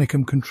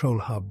Mechanicum control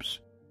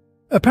hubs.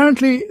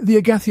 Apparently, the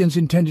Agathians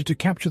intended to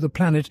capture the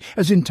planet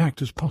as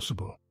intact as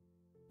possible.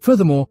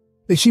 Furthermore,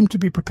 they seemed to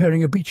be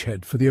preparing a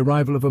beachhead for the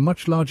arrival of a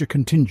much larger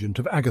contingent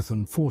of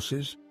Agathon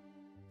forces.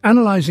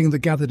 Analysing the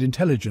gathered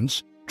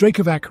intelligence,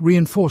 Dracovac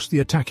reinforced the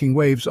attacking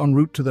waves en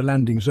route to the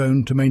landing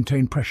zone to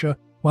maintain pressure,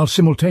 while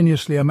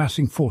simultaneously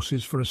amassing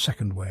forces for a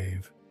second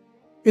wave.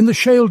 In the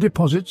shale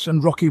deposits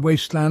and rocky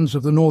wastelands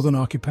of the northern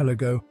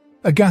archipelago,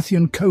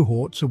 Agathian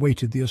cohorts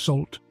awaited the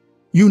assault.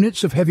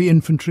 Units of heavy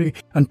infantry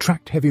and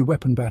tracked heavy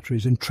weapon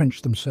batteries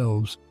entrenched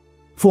themselves,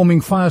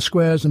 forming fire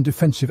squares and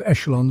defensive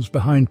echelons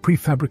behind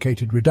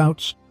prefabricated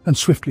redoubts and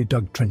swiftly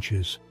dug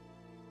trenches.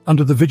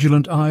 Under the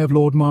vigilant eye of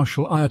Lord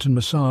Marshal Ayrton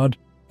Massard,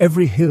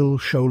 every hill,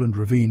 shoal and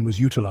ravine was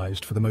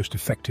utilised for the most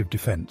effective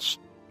defence,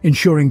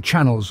 ensuring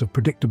channels of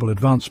predictable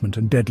advancement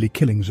and deadly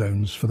killing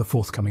zones for the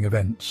forthcoming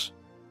events.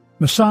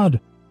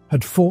 Massard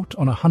had fought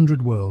on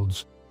 100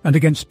 worlds and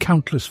against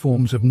countless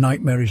forms of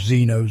nightmarish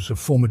Xenos of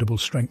formidable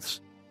strengths,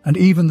 and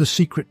even the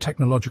secret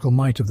technological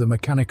might of the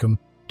Mechanicum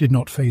did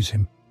not faze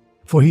him,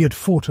 for he had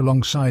fought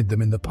alongside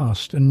them in the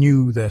past and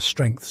knew their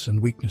strengths and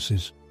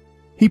weaknesses.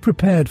 He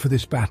prepared for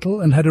this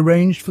battle and had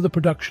arranged for the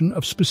production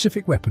of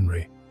specific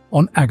weaponry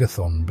on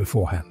Agathon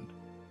beforehand.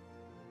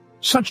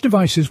 Such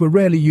devices were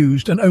rarely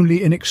used and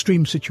only in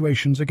extreme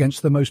situations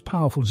against the most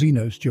powerful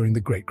Xenos during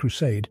the Great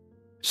Crusade,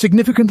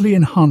 significantly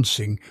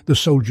enhancing the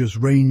soldiers'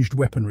 ranged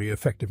weaponry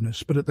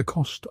effectiveness, but at the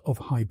cost of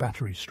high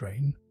battery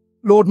strain.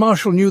 Lord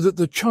Marshal knew that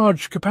the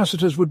charged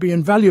capacitors would be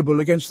invaluable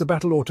against the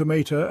battle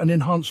automata and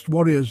enhanced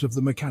warriors of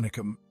the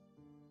Mechanicum.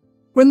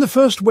 When the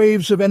first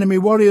waves of enemy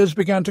warriors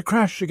began to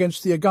crash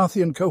against the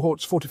Agathian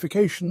cohort's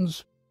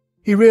fortifications,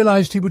 he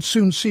realized he would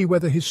soon see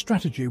whether his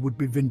strategy would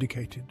be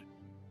vindicated.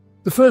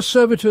 The first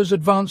servitors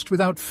advanced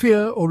without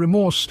fear or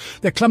remorse,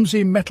 their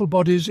clumsy metal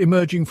bodies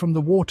emerging from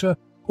the water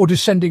or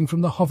descending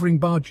from the hovering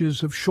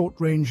barges of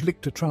short-range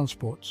lictor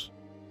transports.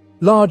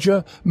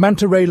 Larger,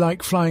 manta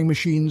ray-like flying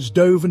machines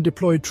dove and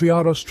deployed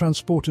Triaros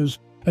transporters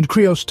and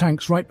Krios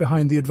tanks right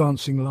behind the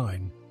advancing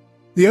line.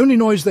 The only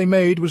noise they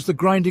made was the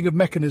grinding of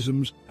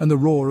mechanisms and the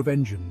roar of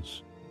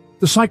engines.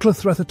 The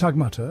Cyclothrether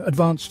Tagmata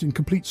advanced in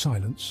complete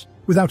silence,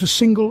 without a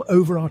single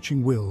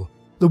overarching will,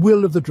 the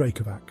will of the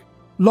Dracovac.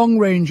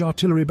 Long-range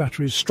artillery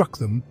batteries struck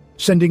them,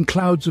 sending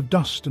clouds of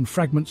dust and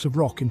fragments of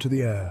rock into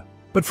the air.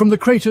 But from the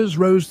craters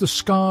rose the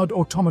scarred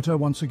automata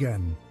once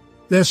again,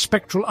 their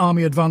spectral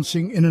army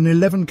advancing in an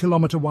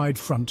 11-kilometre-wide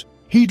front,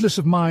 heedless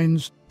of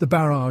mines, the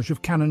barrage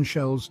of cannon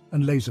shells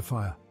and laser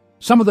fire.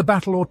 Some of the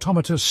battle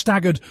automata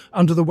staggered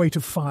under the weight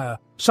of fire.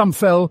 Some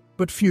fell,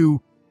 but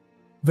few,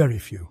 very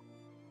few.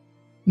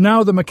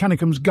 Now the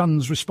Mechanicum's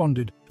guns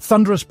responded,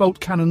 thunderous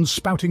bolt cannons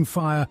spouting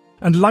fire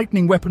and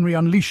lightning weaponry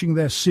unleashing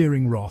their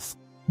searing wrath,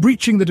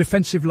 breaching the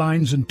defensive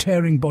lines and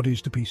tearing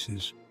bodies to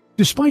pieces.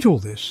 Despite all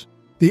this,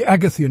 the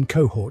Agathian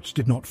cohorts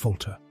did not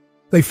falter.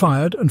 They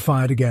fired and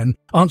fired again,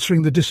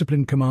 answering the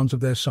disciplined commands of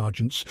their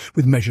sergeants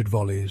with measured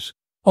volleys.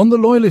 On the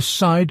Loyalist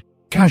side,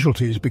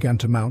 casualties began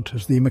to mount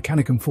as the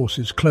Mechanicum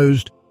forces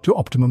closed to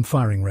optimum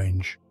firing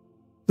range.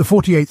 The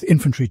 48th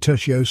Infantry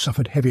Tertio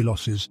suffered heavy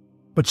losses,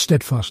 but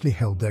steadfastly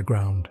held their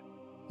ground.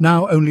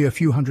 Now only a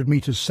few hundred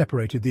meters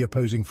separated the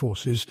opposing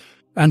forces,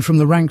 and from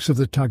the ranks of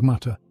the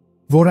Tagmata,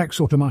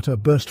 Vorax automata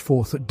burst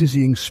forth at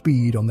dizzying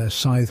speed on their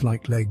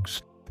scythe-like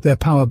legs, their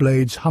power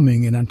blades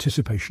humming in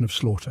anticipation of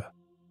slaughter.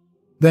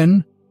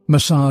 Then,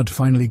 Masad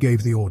finally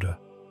gave the order.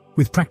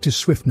 With practiced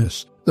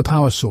swiftness, the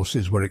power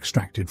sources were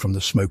extracted from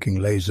the smoking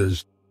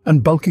lasers,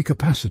 and bulky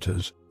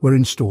capacitors were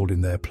installed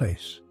in their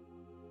place.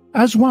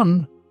 As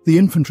one, the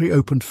infantry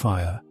opened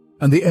fire,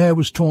 and the air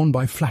was torn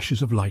by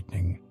flashes of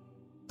lightning.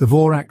 The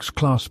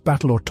Vorax-class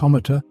battle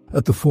automata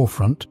at the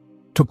forefront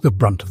took the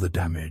brunt of the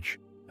damage,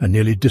 and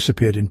nearly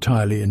disappeared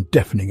entirely in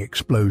deafening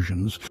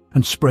explosions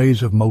and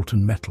sprays of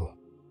molten metal.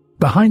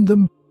 Behind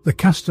them, the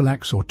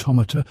Castellax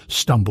automata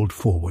stumbled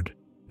forward,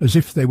 as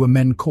if they were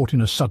men caught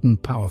in a sudden,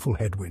 powerful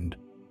headwind.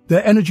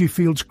 Their energy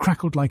fields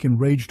crackled like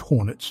enraged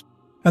hornets,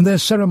 and their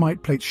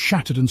ceramite plates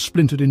shattered and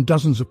splintered in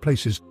dozens of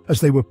places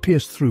as they were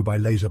pierced through by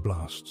laser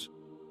blasts.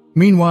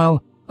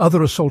 Meanwhile,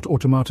 other assault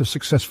automata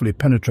successfully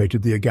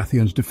penetrated the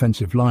Agathians'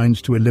 defensive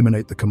lines to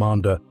eliminate the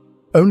commander,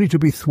 only to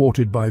be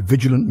thwarted by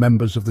vigilant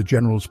members of the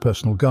general's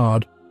personal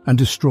guard and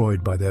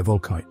destroyed by their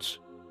Volkites.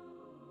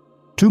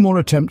 2 more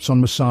attempts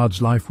on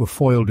Masad's life were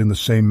foiled in the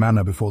same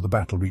manner before the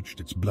battle reached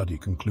its bloody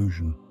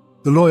conclusion.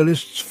 The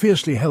Loyalists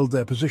fiercely held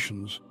their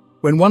positions.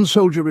 When one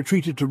soldier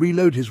retreated to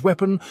reload his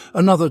weapon,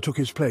 another took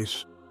his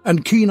place,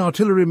 and keen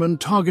artillerymen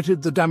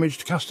targeted the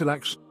damaged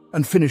Castellax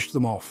and finished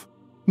them off.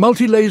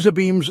 Multi-laser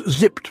beams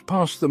zipped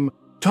past them,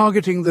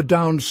 targeting the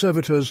downed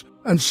servitors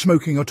and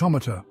smoking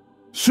automata.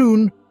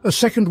 Soon, a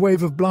second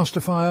wave of blaster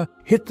fire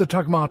hit the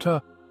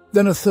Tagmata,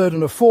 then a third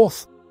and a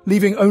fourth,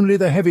 leaving only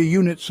the heavy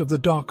units of the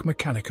Dark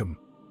Mechanicum.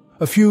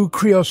 A few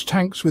Krios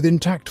tanks with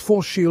intact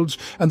force shields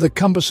and the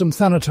cumbersome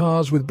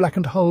Thanatars with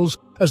blackened hulls,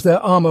 as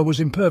their armour was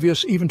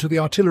impervious even to the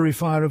artillery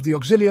fire of the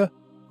Auxilia,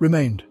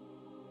 remained.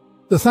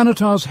 The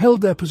Thanatars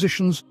held their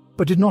positions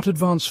but did not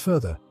advance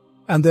further,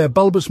 and their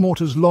bulbous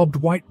mortars lobbed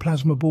white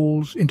plasma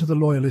balls into the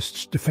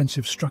Loyalists'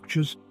 defensive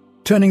structures,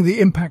 turning the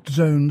impact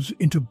zones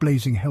into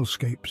blazing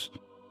hellscapes.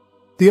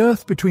 The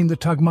earth between the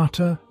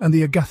Tagmata and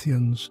the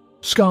Agathians,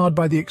 scarred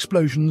by the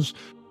explosions,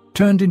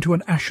 turned into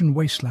an ashen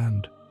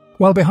wasteland,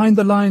 while behind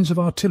the lines of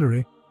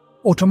artillery,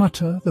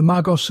 automata, the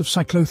Magos of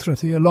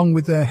Cyclothrathi, along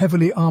with their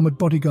heavily armoured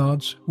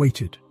bodyguards,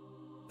 waited.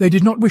 They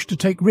did not wish to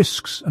take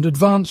risks and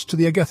advanced to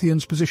the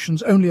Agathians'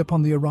 positions only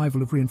upon the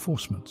arrival of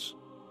reinforcements.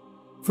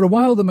 For a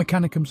while the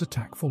Mechanicum's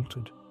attack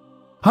faltered.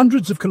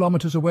 Hundreds of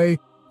kilometres away,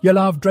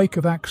 Yelav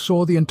Dracovac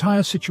saw the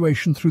entire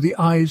situation through the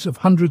eyes of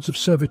hundreds of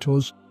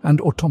servitors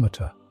and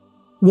automata.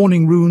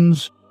 Warning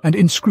runes and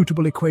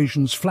inscrutable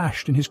equations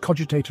flashed in his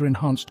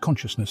cogitator-enhanced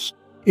consciousness,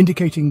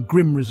 indicating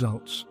grim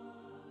results.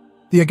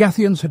 The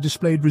Agathians had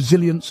displayed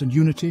resilience and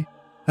unity,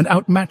 and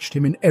outmatched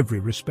him in every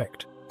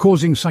respect,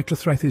 causing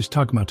Cyclothreth's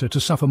Tagmata to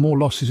suffer more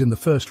losses in the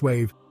first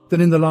wave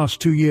than in the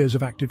last 2 years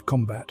of active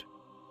combat.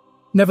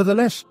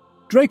 Nevertheless,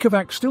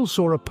 Dracovac still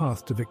saw a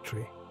path to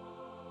victory.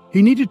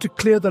 He needed to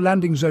clear the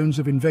landing zones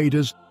of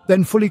invaders,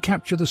 then fully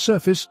capture the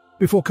surface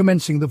before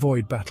commencing the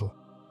Void battle.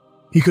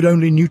 He could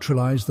only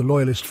neutralize the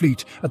Loyalist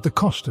fleet at the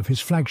cost of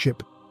his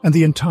flagship and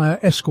the entire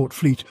escort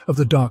fleet of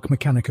the Dark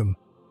Mechanicum.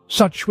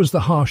 Such was the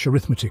harsh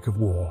arithmetic of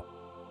war.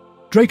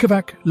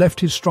 Dracovac left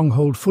his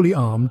stronghold fully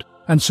armed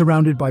and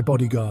surrounded by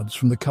bodyguards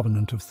from the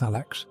Covenant of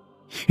Thalax.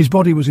 His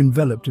body was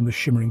enveloped in the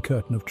shimmering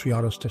curtain of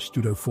Triaros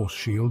Testudo force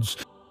shields,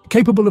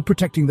 capable of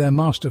protecting their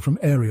master from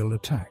aerial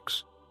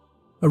attacks.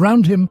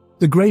 Around him,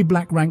 the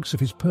grey-black ranks of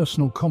his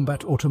personal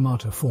combat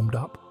automata formed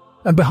up,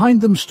 and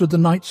behind them stood the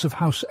knights of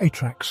House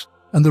Atrax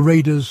and the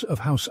raiders of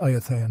House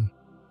Iathean.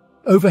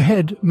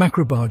 Overhead,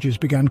 macrobarges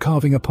began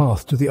carving a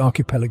path to the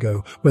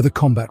archipelago where the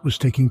combat was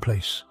taking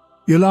place.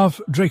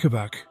 Yelav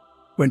Dracovac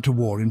went to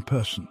war in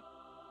person.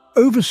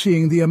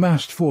 Overseeing the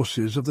amassed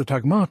forces of the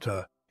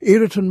Tagmata,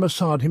 Iraton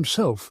Masad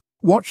himself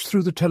watched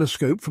through the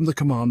telescope from the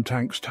command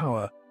tank's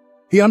tower.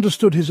 He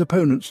understood his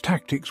opponent's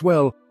tactics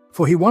well,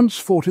 for he once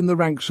fought in the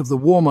ranks of the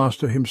War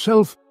Master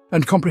himself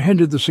and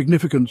comprehended the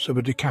significance of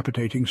a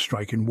decapitating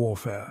strike in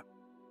warfare.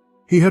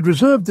 He had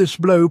reserved this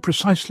blow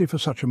precisely for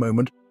such a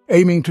moment,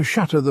 aiming to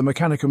shatter the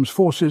Mechanicum's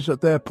forces at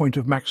their point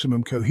of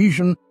maximum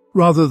cohesion,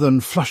 rather than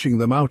flushing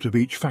them out of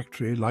each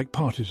factory like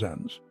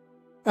partisans.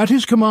 At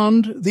his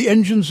command, the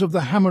engines of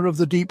the Hammer of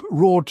the Deep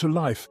roared to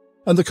life,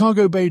 and the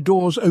cargo bay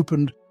doors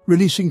opened,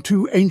 releasing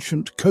 2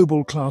 ancient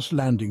Kobold-class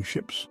landing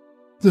ships.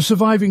 The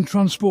surviving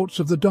transports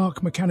of the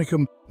Dark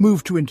Mechanicum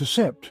moved to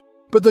intercept,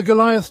 but the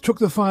Goliath took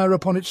the fire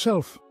upon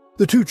itself.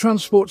 The 2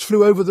 transports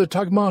flew over the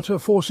Tagmata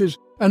forces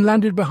and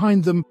landed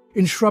behind them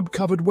in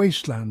shrub-covered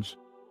wastelands.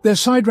 Their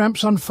side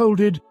ramps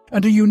unfolded,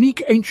 and a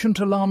unique ancient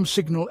alarm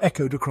signal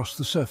echoed across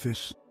the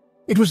surface.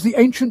 It was the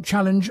ancient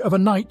challenge of a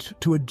knight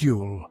to a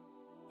duel.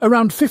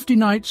 Around 50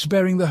 knights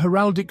bearing the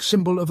heraldic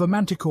symbol of a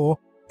manticore,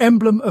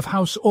 emblem of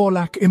House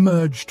Orlak,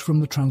 emerged from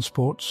the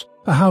transports,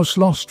 a house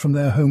lost from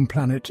their home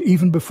planet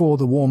even before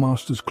the War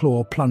Master's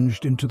claw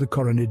plunged into the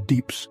Coronid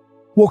deeps.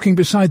 Walking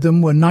beside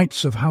them were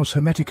knights of House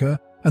Hermetica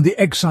and the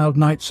exiled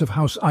knights of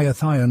House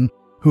Iathion,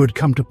 who had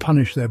come to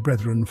punish their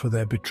brethren for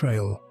their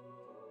betrayal.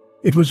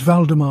 It was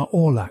Valdemar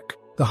Orlak,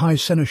 the High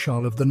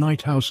Seneschal of the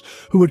Night House,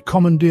 who had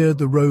commandeered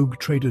the rogue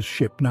trader's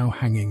ship now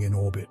hanging in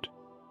orbit.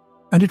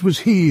 And it was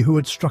he who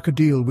had struck a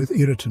deal with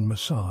Iraton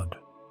Masad.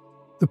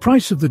 The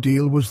price of the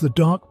deal was the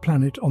dark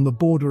planet on the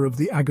border of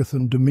the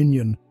Agathon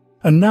Dominion,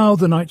 and now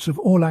the Knights of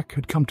Orlak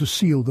had come to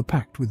seal the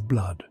pact with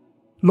blood.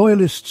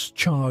 Loyalists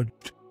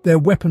charged, their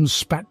weapons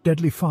spat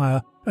deadly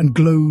fire and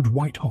glowed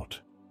white-hot.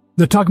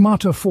 The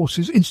Tagmata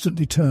forces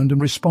instantly turned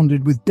and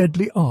responded with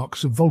deadly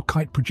arcs of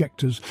Volkite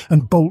projectors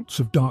and bolts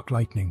of dark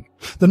lightning.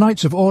 The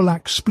Knights of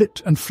Orlak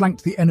split and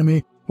flanked the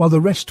enemy, while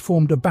the rest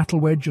formed a battle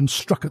wedge and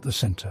struck at the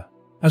centre.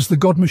 As the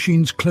god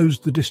machines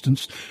closed the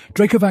distance,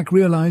 Dracovac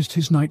realized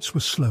his knights were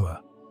slower,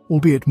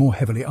 albeit more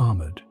heavily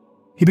armoured.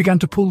 He began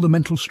to pull the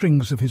mental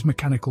strings of his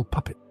mechanical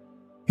puppet.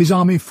 His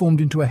army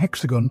formed into a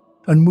hexagon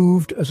and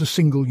moved as a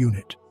single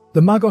unit.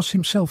 The Magos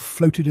himself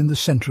floated in the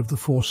centre of the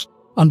force,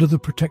 under the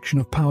protection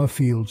of power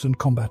fields and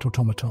combat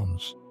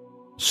automatons.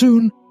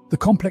 Soon, the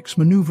complex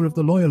manoeuvre of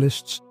the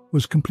Loyalists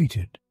was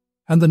completed,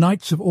 and the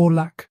Knights of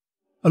Orlak,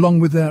 along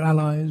with their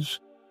allies,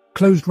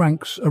 closed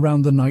ranks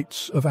around the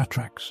Knights of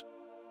Atrax.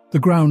 The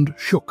ground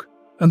shook,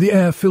 and the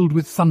air filled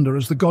with thunder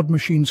as the god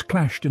machines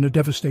clashed in a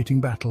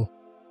devastating battle.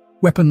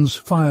 Weapons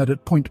fired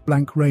at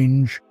point-blank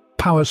range,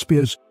 power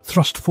spears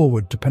thrust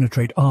forward to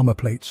penetrate armour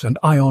plates, and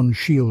ion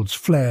shields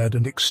flared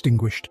and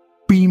extinguished.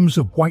 Beams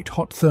of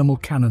white-hot thermal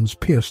cannons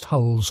pierced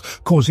hulls,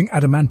 causing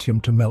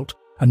adamantium to melt,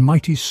 and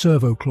mighty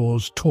servo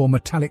claws tore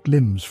metallic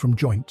limbs from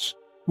joints.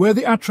 Where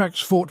the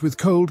Atrax fought with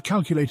cold,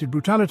 calculated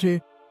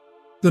brutality,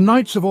 the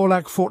Knights of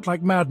Orlak fought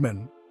like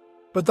madmen.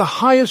 But the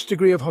highest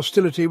degree of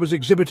hostility was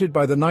exhibited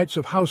by the Knights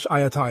of House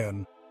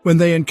Iathion, when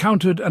they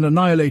encountered and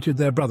annihilated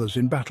their brothers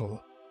in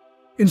battle.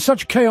 In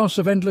such chaos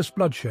of endless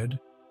bloodshed,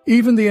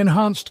 even the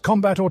enhanced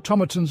combat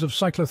automatons of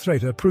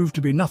Cyclothrata proved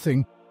to be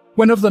nothing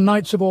when of the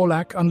Knights of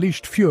Orlak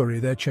unleashed fury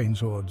their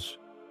chainswords.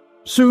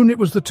 Soon it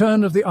was the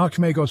turn of the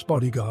Archmagos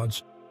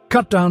bodyguards,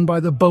 cut down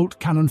by the bolt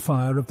cannon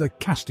fire of the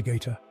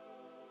Castigator.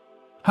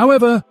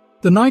 However,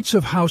 the Knights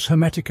of House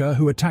Hermetica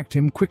who attacked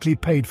him quickly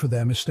paid for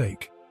their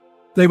mistake.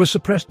 They were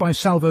suppressed by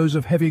salvos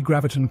of heavy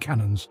graviton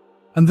cannons,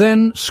 and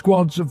then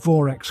squads of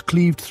Vorax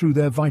cleaved through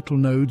their vital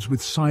nodes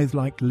with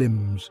scythe-like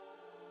limbs.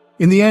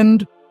 In the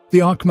end,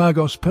 the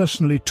Archmagos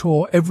personally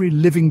tore every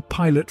living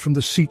pilot from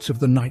the seats of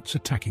the knights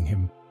attacking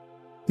him.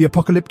 The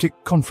apocalyptic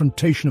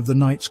confrontation of the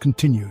knights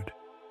continued,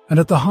 and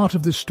at the heart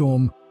of this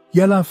storm,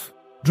 Yelaf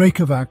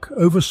Dracovac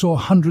oversaw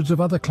hundreds of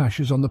other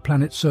clashes on the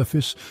planet's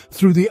surface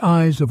through the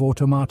eyes of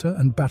automata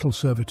and battle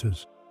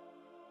servitors.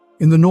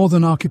 In the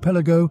northern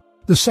archipelago,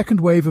 the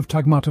second wave of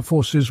Tagmata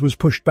forces was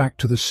pushed back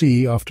to the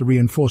sea after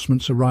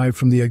reinforcements arrived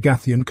from the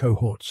Agathian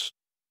cohorts.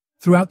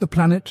 Throughout the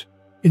planet,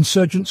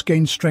 insurgents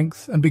gained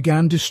strength and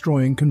began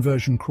destroying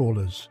conversion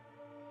crawlers.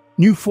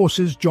 New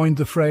forces joined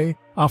the fray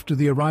after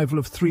the arrival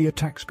of 3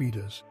 attack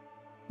speeders.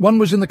 One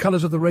was in the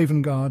colours of the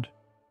Raven Guard,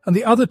 and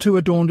the other 2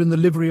 adorned in the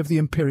livery of the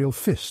Imperial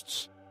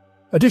Fists.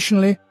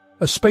 Additionally,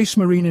 a space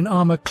marine in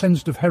armour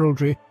cleansed of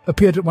heraldry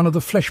appeared at one of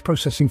the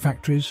flesh-processing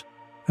factories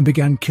and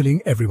began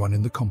killing everyone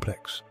in the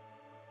complex.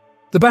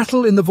 The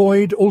battle in the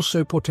void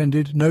also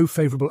portended no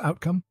favourable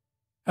outcome,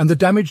 and the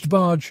damaged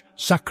barge,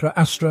 Sacra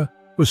Astra,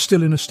 was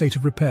still in a state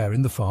of repair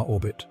in the far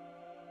orbit.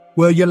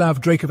 Were Yelav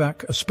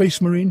Dracovac a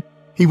space marine,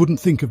 he wouldn't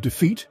think of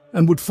defeat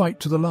and would fight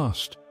to the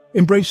last,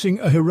 embracing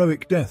a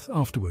heroic death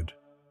afterward.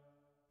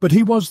 But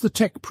he was the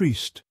tech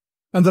priest,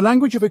 and the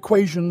language of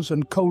equations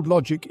and cold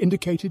logic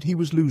indicated he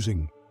was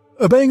losing.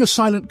 Obeying a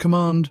silent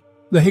command,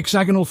 the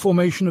hexagonal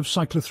formation of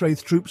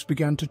Cyclothraith troops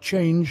began to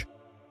change,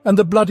 and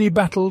the bloody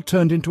battle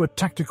turned into a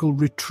tactical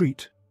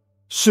retreat.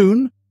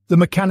 Soon, the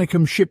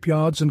Mechanicum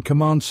shipyards and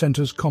command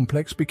centres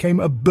complex became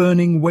a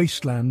burning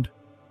wasteland,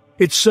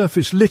 its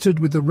surface littered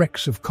with the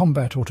wrecks of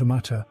combat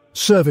automata,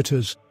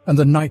 servitors, and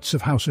the Knights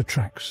of House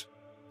Atrax.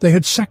 They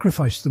had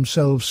sacrificed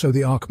themselves so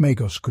the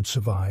Archmagos could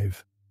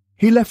survive.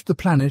 He left the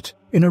planet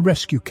in a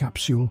rescue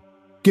capsule,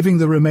 giving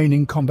the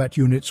remaining combat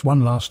units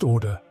one last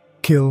order: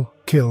 kill,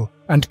 kill,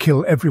 and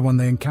kill everyone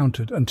they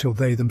encountered until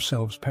they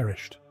themselves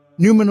perished.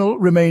 Numenor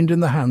remained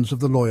in the hands of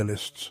the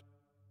Loyalists.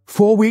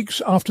 4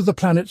 weeks after the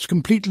planet's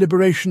complete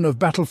liberation of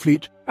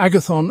Battlefleet,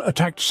 Agathon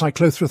attacked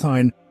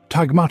Cyclothrathine,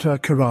 Tagmata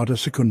Carada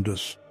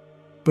Secundus.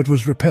 but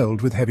was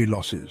repelled with heavy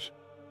losses.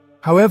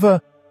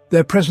 However,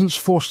 their presence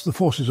forced the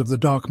forces of the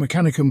Dark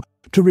Mechanicum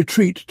to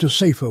retreat to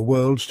safer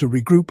worlds to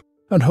regroup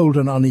and hold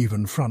an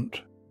uneven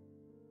front.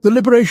 The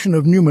liberation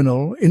of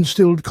Numenor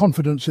instilled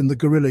confidence in the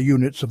guerrilla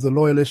units of the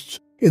Loyalists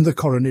in the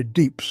Coronid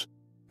Deeps,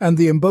 and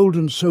the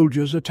emboldened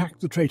soldiers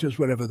attacked the traitors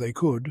wherever they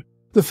could.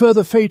 The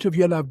further fate of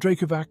Yelav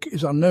Dracovac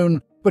is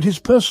unknown, but his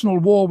personal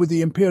war with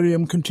the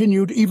Imperium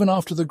continued even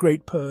after the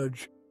Great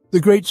Purge. The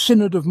Great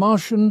Synod of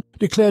Martian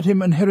declared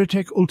him an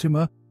heretic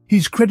ultima.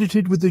 He's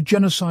credited with the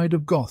genocide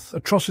of Goth,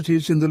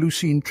 atrocities in the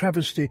Lucene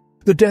travesty,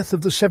 the death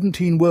of the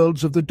 17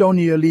 worlds of the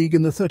Donia League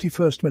in the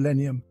 31st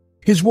millennium.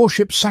 His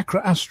warship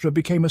Sacra Astra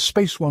became a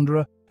space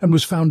wanderer and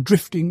was found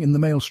drifting in the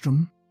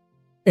maelstrom.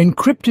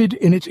 Encrypted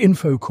in its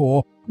info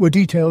core were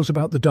details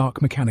about the Dark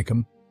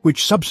Mechanicum,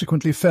 which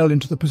subsequently fell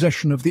into the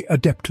possession of the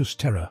Adeptus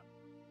Terra.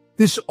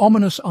 This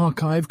ominous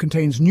archive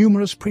contains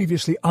numerous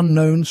previously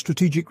unknown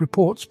strategic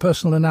reports,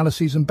 personal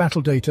analyses and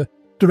battle data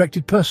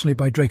directed personally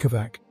by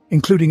Dracovac,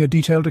 including a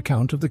detailed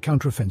account of the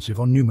counteroffensive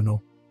on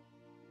Numenor.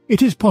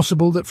 It is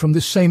possible that from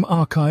this same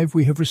archive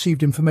we have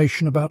received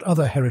information about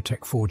other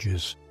heretic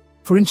forges.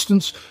 For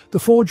instance, the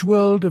forge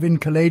world of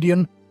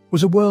Incaladion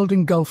was a world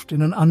engulfed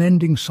in an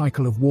unending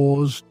cycle of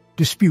wars,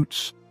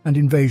 disputes and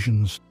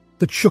invasions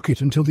that shook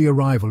it until the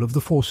arrival of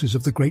the forces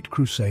of the Great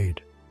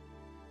Crusade.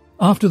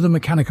 After the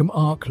Mechanicum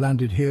Ark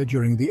landed here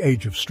during the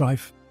Age of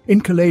Strife,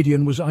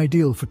 Incaladion was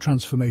ideal for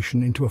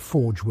transformation into a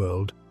forge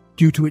world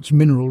due to its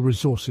mineral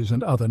resources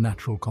and other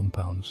natural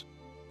compounds.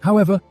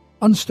 However,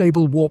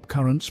 unstable warp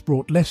currents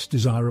brought less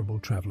desirable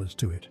travelers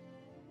to it.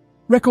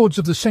 Records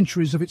of the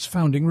centuries of its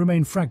founding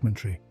remain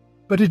fragmentary,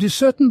 but it is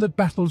certain that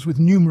battles with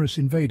numerous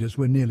invaders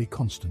were nearly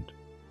constant.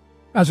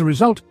 As a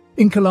result,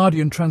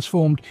 Incaladion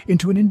transformed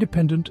into an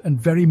independent and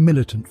very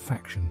militant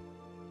faction,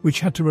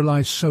 which had to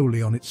rely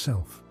solely on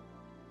itself.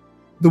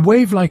 The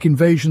wave-like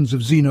invasions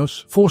of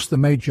Xenos forced the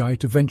Magi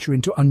to venture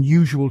into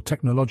unusual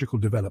technological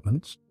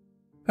developments,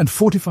 and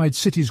fortified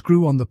cities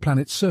grew on the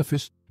planet's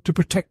surface to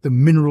protect the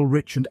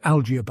mineral-rich and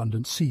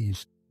algae-abundant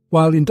seas,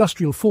 while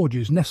industrial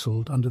forges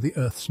nestled under the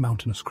Earth's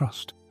mountainous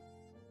crust.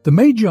 The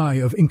Magi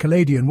of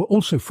Incaladion were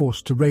also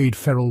forced to raid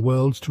feral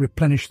worlds to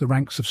replenish the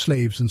ranks of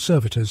slaves and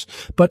servitors,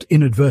 but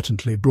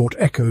inadvertently brought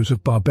echoes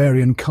of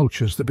barbarian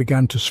cultures that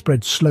began to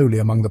spread slowly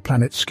among the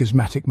planet's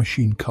schismatic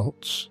machine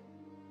cults.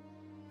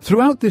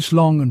 Throughout this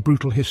long and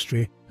brutal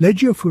history,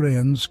 Legio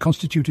Furians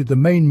constituted the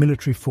main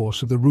military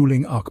force of the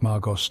ruling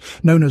Archmagos,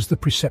 known as the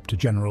Preceptor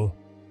General.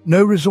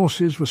 No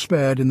resources were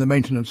spared in the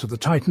maintenance of the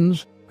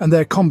Titans, and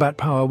their combat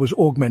power was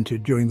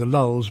augmented during the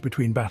lulls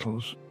between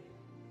battles.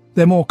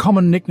 Their more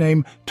common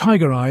nickname,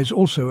 Tiger Eyes,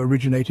 also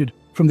originated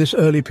from this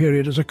early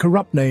period as a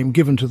corrupt name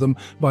given to them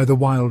by the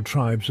wild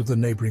tribes of the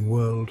neighbouring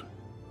world.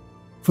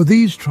 For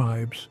these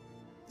tribes,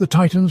 the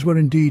Titans were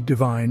indeed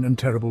divine and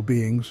terrible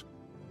beings,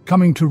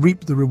 coming to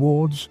reap the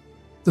rewards,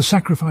 the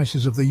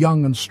sacrifices of the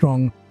young and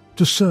strong,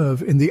 to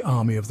serve in the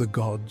army of the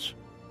gods.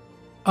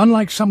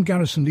 Unlike some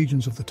garrison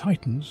legions of the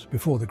Titans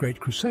before the Great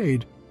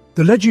Crusade,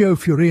 the Legio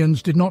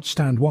Furians did not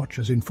stand watch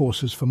as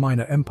enforcers for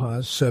minor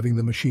empires serving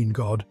the machine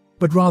god,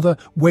 but rather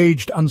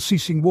waged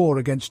unceasing war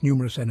against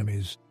numerous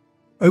enemies.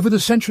 Over the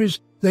centuries,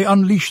 they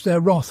unleashed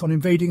their wrath on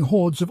invading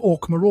hordes of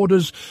orc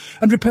marauders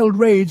and repelled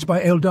raids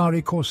by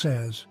Eldari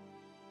corsairs.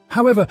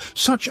 However,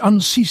 such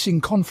unceasing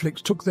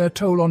conflicts took their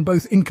toll on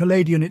both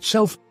Incaladion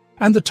itself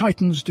and the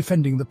Titans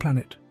defending the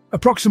planet.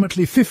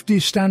 Approximately 50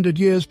 standard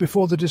years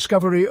before the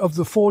discovery of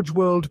the Forge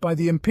World by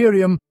the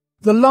Imperium,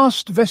 the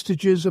last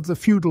vestiges of the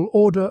feudal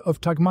order of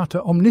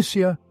Tagmata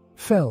Omnicia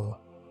fell.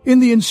 In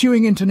the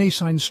ensuing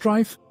internecine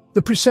strife,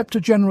 the Preceptor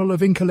General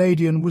of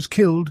Incaladion was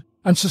killed,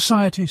 and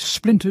society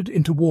splintered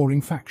into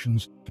warring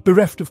factions,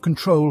 bereft of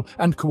control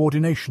and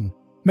coordination,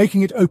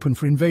 making it open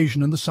for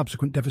invasion and the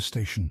subsequent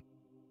devastation.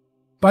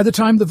 By the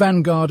time the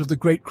vanguard of the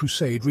Great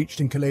Crusade reached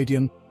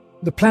Incaladion,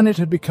 the planet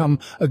had become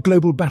a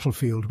global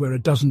battlefield where a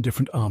dozen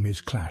different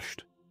armies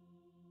clashed.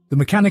 The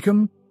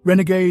Mechanicum,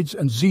 Renegades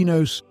and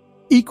Xenos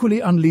equally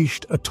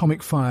unleashed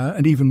atomic fire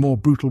and even more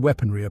brutal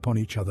weaponry upon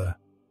each other.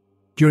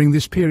 During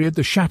this period,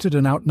 the shattered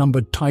and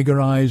outnumbered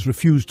Tiger Eyes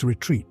refused to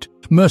retreat,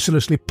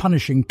 mercilessly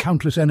punishing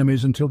countless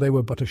enemies until they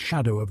were but a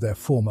shadow of their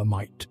former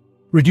might,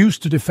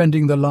 reduced to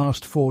defending the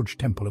last forged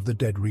temple of the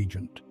dead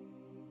regent.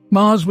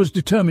 Mars was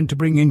determined to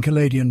bring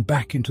Incaladion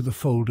back into the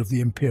fold of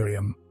the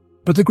Imperium,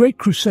 but the Great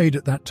Crusade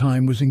at that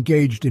time was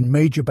engaged in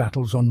major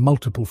battles on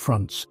multiple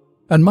fronts,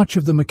 and much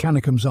of the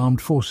Mechanicum's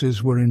armed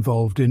forces were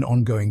involved in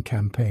ongoing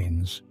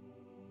campaigns.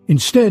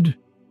 Instead,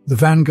 the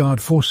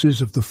vanguard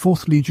forces of the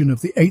 4th Legion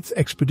of the 8th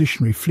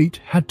Expeditionary Fleet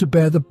had to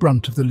bear the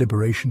brunt of the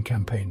liberation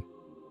campaign.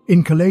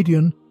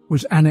 Incaladion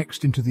was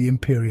annexed into the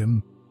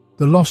Imperium.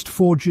 The lost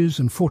forges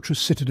and fortress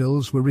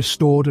citadels were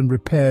restored and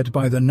repaired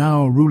by the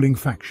now ruling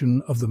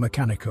faction of the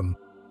Mechanicum,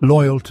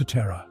 loyal to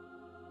Terra.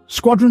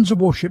 Squadrons of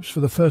warships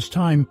for the first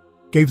time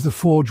gave the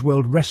Forge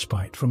world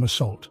respite from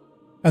assault,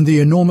 and the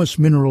enormous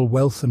mineral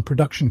wealth and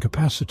production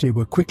capacity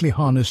were quickly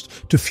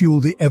harnessed to fuel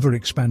the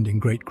ever-expanding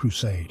Great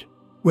Crusade.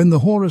 When the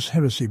Horus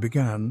Heresy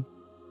began,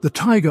 The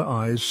Tiger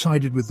Eyes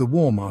sided with the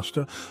War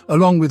Master,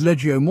 along with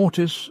Legio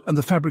Mortis and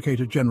the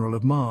Fabricator General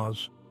of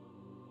Mars.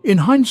 In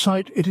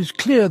hindsight, it is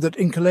clear that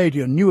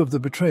Enceladion knew of the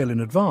betrayal in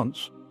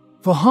advance,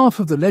 for half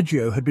of the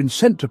Legio had been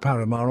sent to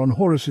Paramar on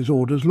Horus's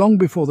orders long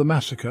before the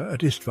massacre at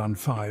Istvan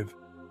V.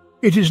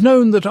 It is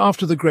known that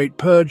after the Great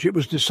Purge it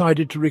was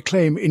decided to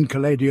reclaim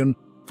Enceladion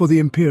for the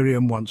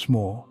Imperium once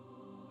more.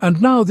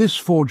 And now this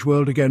Forge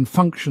World again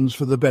functions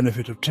for the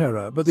benefit of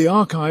Terra, but the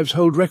archives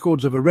hold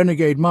records of a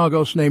renegade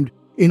Magos named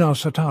Inar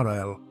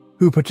Satarael,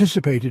 who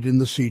participated in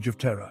the Siege of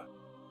Terra.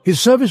 His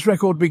service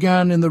record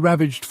began in the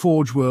ravaged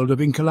Forge World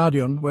of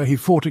Enceladion, where he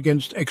fought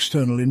against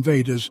external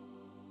invaders.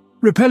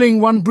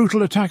 Repelling one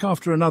brutal attack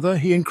after another,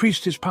 he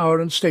increased his power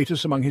and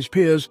status among his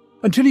peers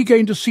until he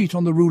gained a seat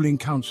on the ruling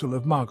council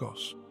of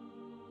Magos.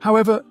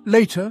 However,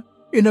 later,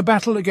 in a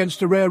battle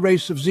against a rare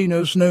race of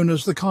Xenos known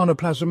as the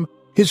Carnoplasm,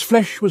 his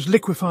flesh was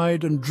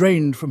liquefied and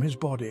drained from his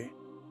body.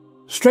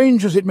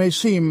 Strange as it may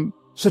seem,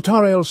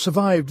 Satarael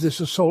survived this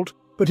assault,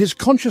 but his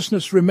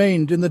consciousness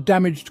remained in the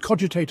damaged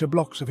cogitator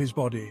blocks of his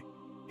body.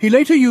 He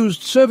later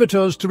used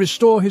servitors to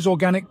restore his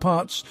organic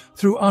parts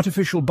through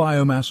artificial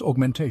biomass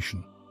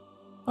augmentation.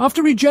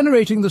 After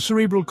regenerating the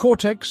cerebral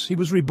cortex, he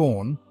was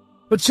reborn,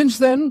 but since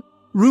then,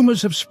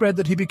 rumours have spread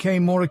that he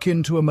became more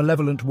akin to a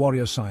malevolent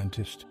warrior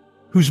scientist,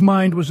 whose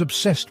mind was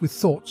obsessed with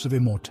thoughts of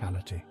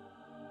immortality.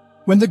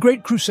 When the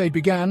Great Crusade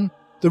began,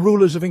 the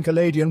rulers of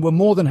Enceladion were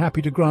more than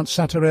happy to grant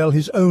Satarael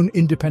his own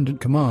independent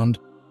command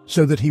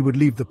so that he would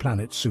leave the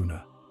planet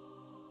sooner.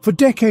 For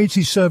decades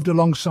he served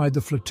alongside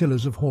the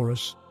flotillas of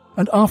Horus,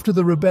 and after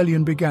the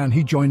rebellion began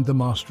he joined the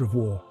Master of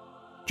War.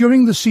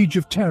 During the Siege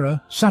of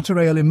Terra,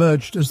 Satarael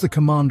emerged as the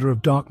commander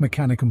of Dark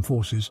Mechanicum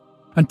forces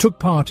and took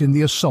part in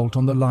the assault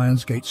on the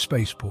Lionsgate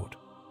spaceport.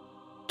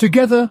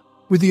 Together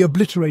with the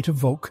Obliterator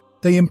Volk,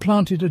 they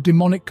implanted a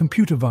demonic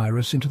computer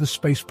virus into the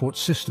spaceport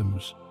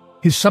systems.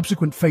 His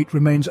subsequent fate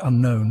remains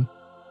unknown.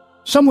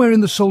 Somewhere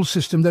in the Sol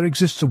system there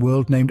exists a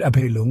world named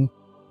Abhelung,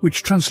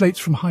 which translates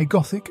from High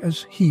Gothic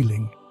as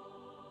healing.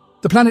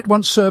 The planet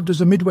once served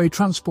as a midway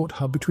transport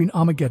hub between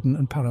Armageddon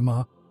and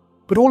Paramar,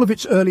 but all of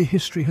its early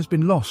history has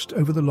been lost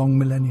over the long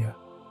millennia.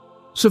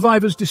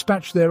 Survivors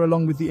dispatched there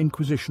along with the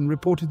Inquisition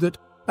reported that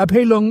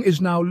Abhelung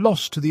is now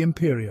lost to the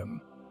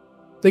Imperium.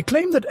 They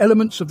claim that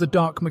elements of the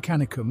Dark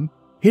Mechanicum,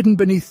 hidden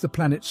beneath the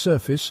planet's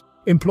surface,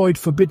 employed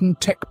forbidden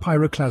tech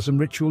pyroclasm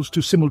rituals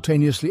to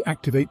simultaneously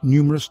activate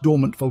numerous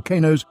dormant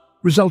volcanoes,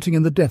 resulting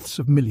in the deaths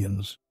of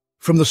millions.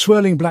 From the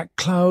swirling black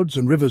clouds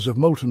and rivers of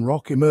molten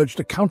rock emerged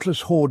a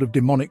countless horde of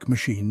demonic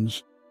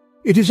machines.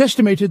 It is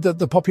estimated that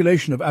the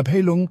population of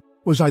Abhelung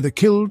was either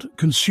killed,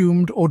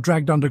 consumed, or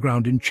dragged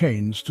underground in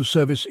chains to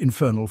service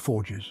infernal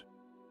forges.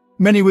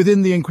 Many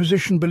within the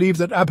Inquisition believe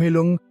that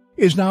Abhelung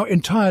is now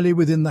entirely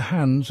within the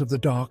hands of the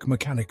Dark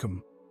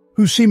Mechanicum,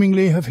 who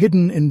seemingly have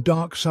hidden in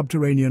dark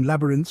subterranean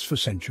labyrinths for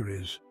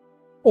centuries.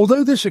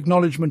 Although this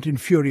acknowledgement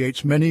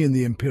infuriates many in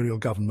the imperial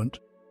government,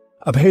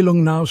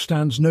 Abhelung now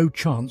stands no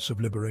chance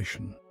of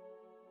liberation.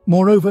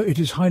 Moreover, it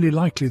is highly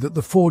likely that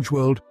the Forge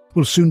World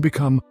will soon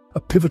become a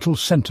pivotal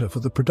centre for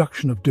the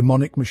production of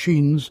demonic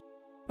machines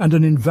and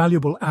an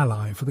invaluable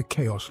ally for the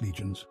Chaos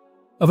Legions.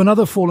 Of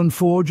another fallen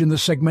forge in the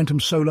Segmentum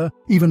Solar,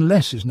 even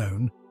less is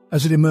known,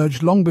 as it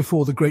emerged long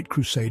before the Great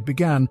Crusade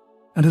began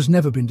and has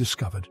never been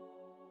discovered.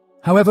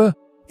 However,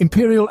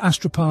 Imperial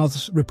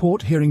astropaths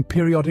report hearing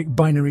periodic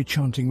binary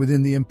chanting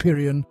within the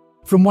Empyrean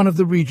from one of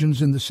the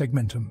regions in the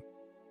Segmentum.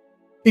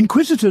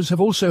 Inquisitors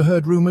have also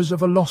heard rumours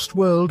of a lost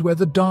world where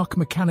the Dark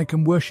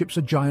Mechanicum worships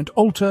a giant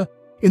altar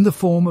in the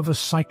form of a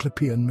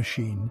Cyclopean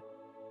machine.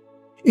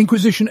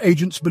 Inquisition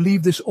agents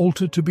believe this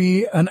altar to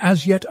be an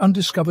as-yet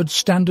undiscovered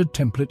standard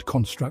template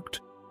construct,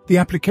 the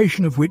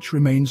application of which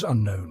remains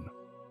unknown.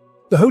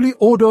 The Holy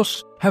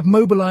Ordos have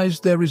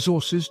mobilized their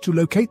resources to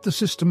locate the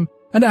system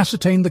and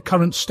ascertain the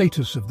current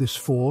status of this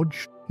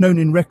forge, known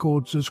in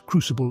records as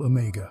Crucible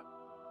Omega.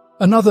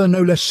 Another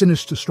no less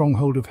sinister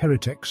stronghold of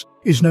heretics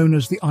is known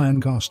as the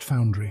Ironcast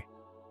Foundry.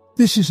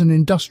 This is an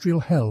industrial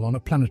hell on a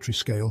planetary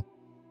scale,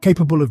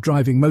 capable of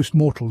driving most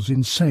mortals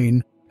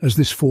insane, as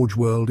this forge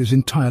world is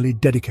entirely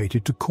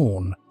dedicated to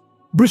corn.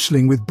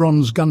 Bristling with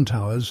bronze gun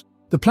towers,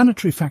 the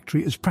planetary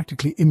factory is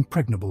practically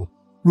impregnable,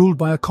 ruled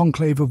by a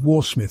conclave of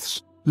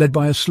warsmiths, led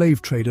by a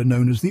slave trader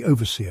known as the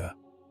Overseer.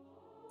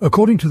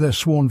 According to their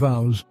sworn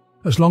vows,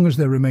 as long as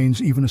there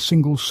remains even a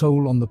single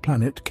soul on the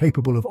planet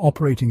capable of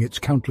operating its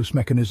countless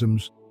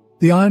mechanisms,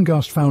 the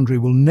Ironcast Foundry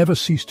will never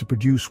cease to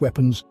produce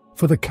weapons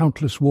for the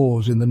countless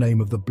wars in the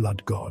name of the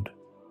Blood God.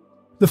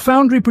 The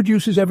Foundry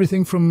produces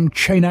everything from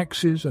chain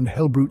axes and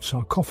hellbrute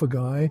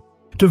sarcophagi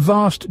to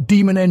vast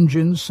demon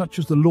engines such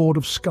as the Lord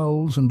of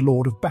Skulls and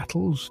Lord of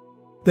Battles.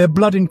 Their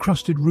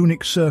blood-encrusted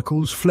runic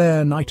circles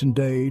flare night and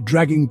day,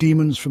 dragging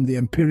demons from the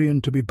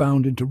Empyrean to be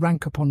bound into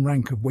rank upon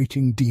rank of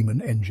waiting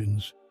demon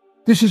engines.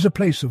 This is a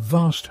place of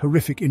vast,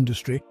 horrific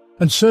industry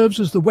and serves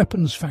as the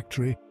weapons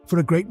factory for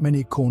a great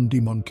many Khorne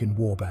Demonkin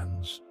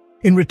warbands.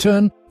 In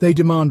return, they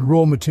demand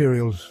raw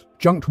materials,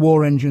 junked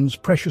war engines,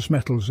 precious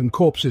metals and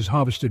corpses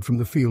harvested from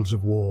the fields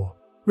of war.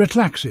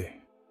 Retlaxi.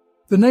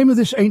 The name of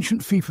this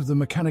ancient fief of the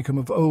Mechanicum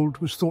of old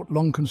was thought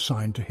long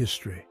consigned to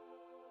history.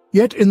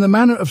 Yet, in the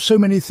manner of so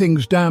many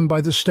things damned by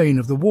the stain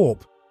of the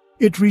warp,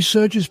 it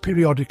resurges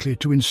periodically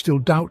to instill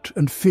doubt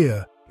and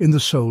fear in the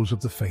souls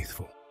of the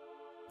faithful.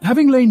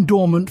 Having lain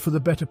dormant for the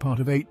better part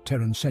of 8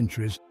 Terran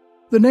centuries,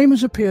 the name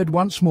has appeared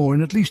once more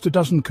in at least a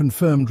dozen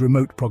confirmed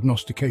remote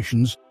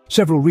prognostications,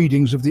 several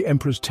readings of the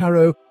Emperor's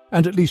Tarot,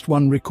 and at least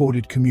one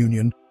recorded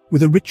communion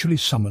with a ritually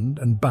summoned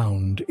and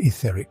bound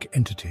etheric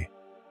entity.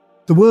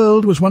 The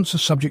world was once a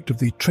subject of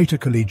the Traitor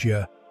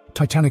Collegia,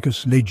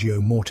 Titanicus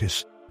Legio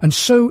Mortis, and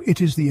so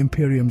it is the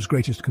Imperium's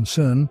greatest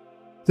concern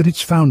that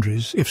its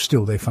foundries, if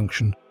still they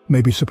function,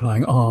 may be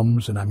supplying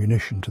arms and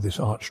ammunition to this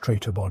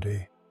arch-traitor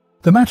body.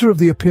 The matter of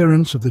the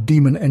appearance of the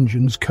demon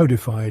engines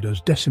codified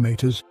as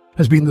decimators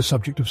has been the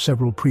subject of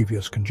several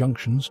previous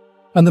conjunctions,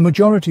 and the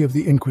majority of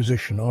the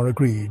Inquisition are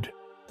agreed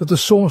that the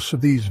source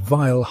of these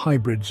vile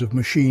hybrids of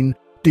machine,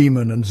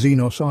 demon and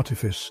Xenos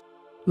artifice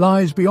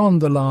lies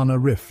beyond the Lana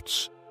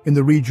rifts in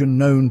the region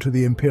known to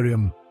the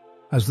Imperium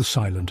as the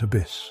Silent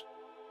Abyss.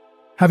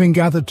 Having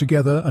gathered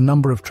together a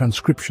number of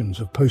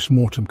transcriptions of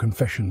post-mortem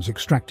confessions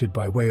extracted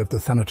by way of the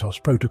Thanatos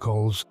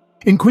protocols,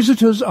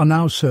 Inquisitors are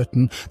now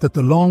certain that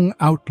the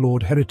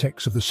long-outlawed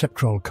heretics of the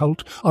Septral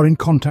cult are in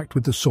contact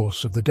with the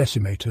source of the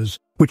decimators,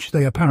 which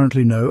they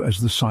apparently know as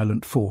the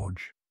Silent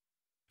Forge.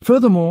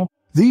 Furthermore,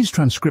 these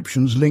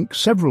transcriptions link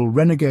several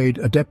renegade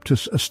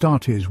Adeptus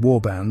Astartes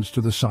warbands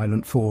to the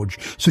Silent Forge,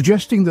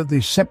 suggesting that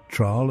the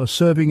Septral are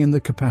serving in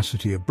the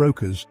capacity of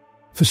brokers,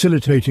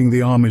 facilitating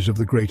the armies of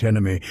the great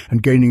enemy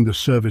and gaining the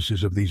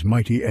services of these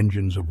mighty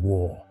engines of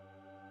war.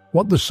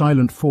 What the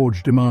Silent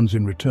Forge demands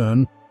in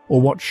return,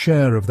 or what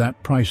share of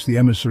that price the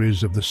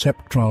emissaries of the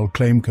Septral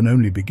claim, can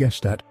only be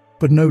guessed at,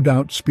 but no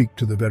doubt speak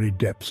to the very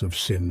depths of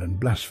sin and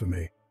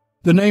blasphemy.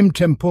 The name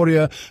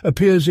Temporia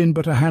appears in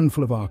but a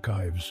handful of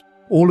archives,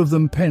 all of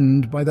them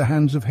penned by the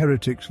hands of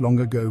heretics long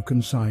ago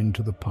consigned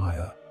to the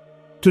pyre.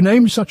 To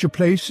name such a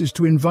place is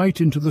to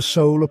invite into the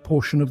soul a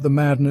portion of the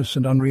madness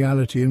and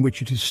unreality in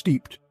which it is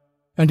steeped,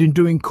 and in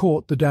doing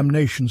court the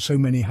damnation so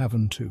many have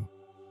unto.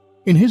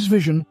 In his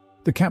vision,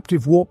 the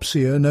captive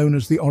warp-seer, known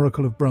as the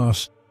Oracle of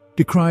Brass,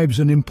 describes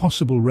an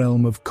impossible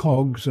realm of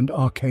cogs and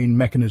arcane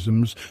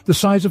mechanisms the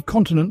size of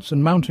continents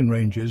and mountain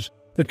ranges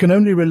that can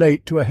only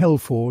relate to a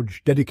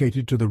hell-forge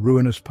dedicated to the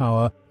ruinous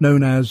power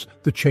known as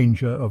the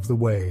Changer of the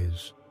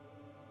Ways.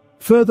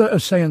 Further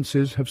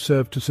assayances have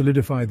served to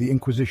solidify the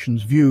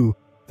Inquisition's view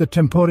that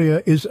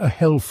Temporia is a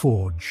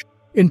hell-forge,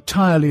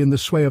 entirely in the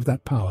sway of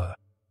that power,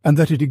 and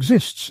that it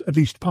exists, at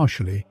least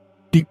partially,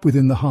 deep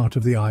within the heart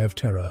of the Eye of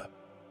Terror.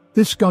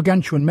 This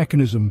gargantuan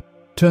mechanism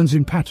turns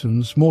in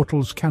patterns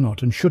mortals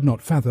cannot and should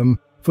not fathom,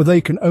 for they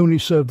can only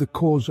serve the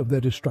cause of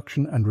their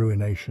destruction and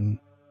ruination.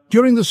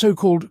 During the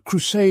so-called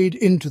Crusade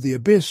into the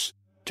Abyss,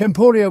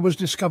 Temporia was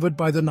discovered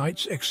by the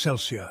Knights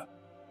Excelsior.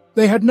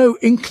 They had no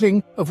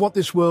inkling of what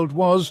this world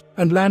was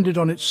and landed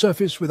on its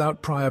surface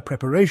without prior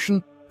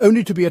preparation,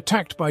 only to be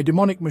attacked by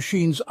demonic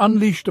machines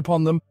unleashed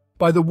upon them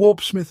by the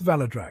warpsmith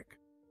Valadrak.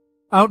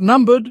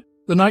 Outnumbered,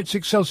 the Knights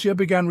Excelsior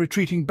began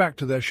retreating back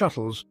to their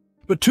shuttles,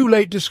 but too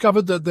late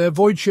discovered that their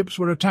void ships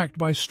were attacked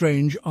by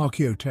strange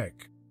archaeotech.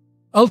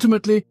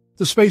 Ultimately,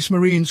 the Space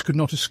Marines could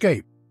not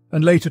escape,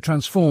 and later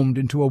transformed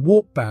into a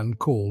warp band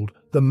called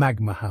the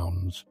Magma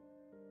Hounds.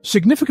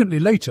 Significantly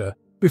later,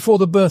 before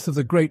the birth of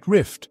the Great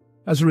Rift,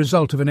 as a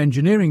result of an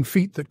engineering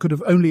feat that could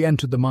have only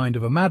entered the mind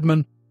of a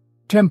madman,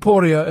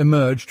 Temporia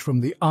emerged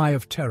from the Eye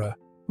of Terror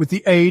with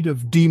the aid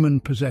of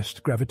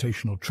demon-possessed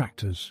gravitational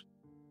tractors.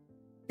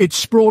 Its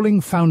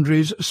sprawling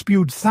foundries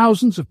spewed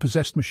thousands of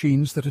possessed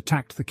machines that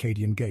attacked the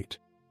Cadian Gate.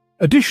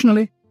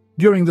 Additionally,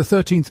 during the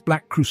 13th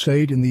Black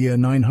Crusade in the year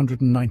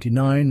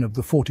 999 of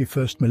the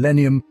 41st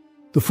millennium,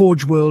 the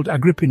Forge world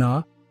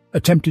Agrippina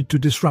attempted to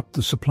disrupt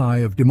the supply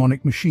of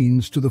demonic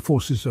machines to the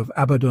forces of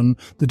Abaddon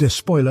the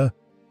Despoiler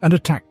and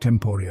attacked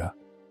Temporia.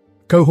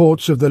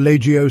 Cohorts of the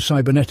Legio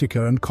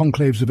Cybernetica and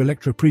conclaves of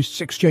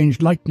Electro-priests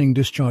exchanged lightning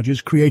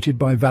discharges created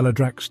by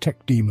Valadrak's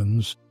tech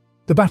demons.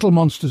 The battle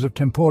monsters of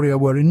Temporia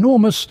were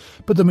enormous,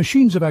 but the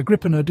machines of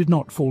Agrippina did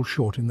not fall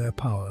short in their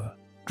power,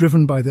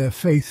 driven by their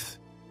faith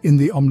in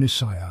the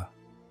Omnissiah.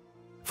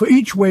 For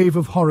each wave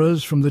of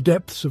horrors from the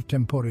depths of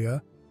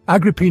Temporia,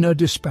 Agrippina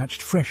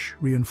dispatched fresh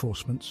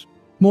reinforcements.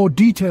 More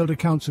detailed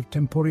accounts of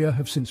Temporia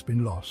have since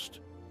been lost,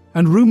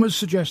 and rumours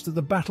suggest that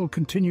the battle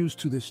continues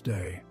to this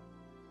day.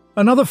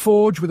 Another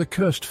forge with a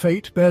cursed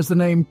fate bears the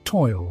name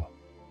Toil,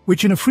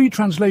 which in a free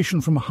translation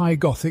from High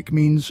Gothic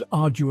means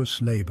arduous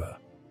labour.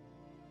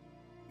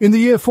 In the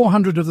year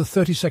 400 of the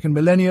 32nd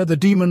millennia, the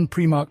demon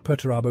Primarch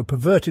Perturabo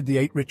perverted the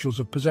 8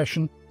 rituals of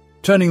possession,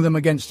 turning them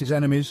against his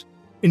enemies.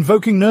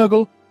 Invoking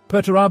Nurgle,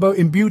 Perturabo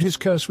imbued his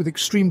curse with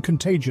extreme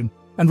contagion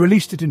and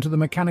released it into the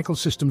mechanical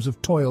systems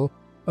of Toil,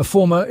 a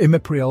former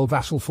Immipriel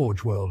vassal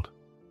forge world.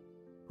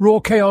 Raw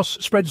chaos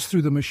spreads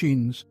through the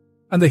machines,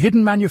 and the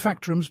hidden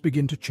manufactorums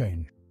begin to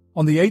change.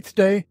 On the 8th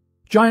day,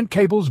 giant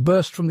cables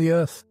burst from the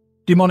earth,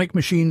 demonic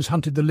machines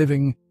hunted the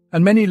living,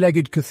 and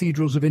many-legged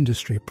cathedrals of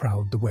industry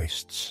prowled the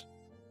wastes.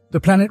 The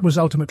planet was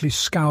ultimately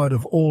scoured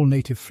of all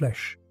native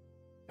flesh,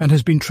 and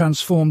has been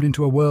transformed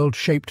into a world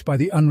shaped by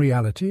the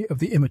unreality of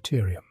the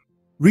immaterium.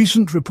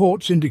 Recent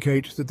reports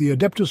indicate that the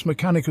Adeptus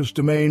Mechanicus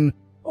domain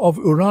of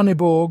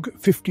Uraniborg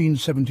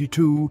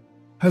 1572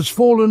 has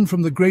fallen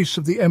from the grace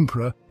of the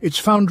Emperor, its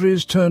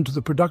foundries turned to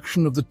the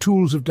production of the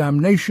tools of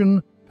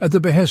damnation at the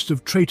behest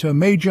of traitor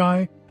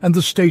Magi and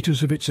the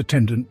status of its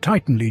attendant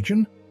Titan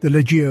Legion, the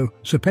Legio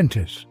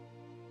Serpentis.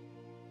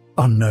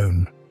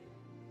 Unknown.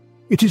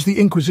 It is the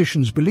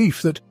Inquisition's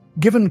belief that,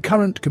 given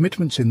current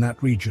commitments in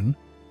that region,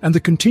 and the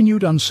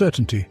continued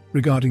uncertainty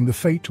regarding the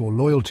fate or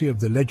loyalty of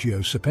the Legio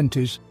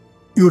Serpentis,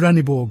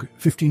 Uraniborg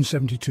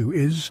 1572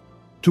 is,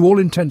 to all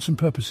intents and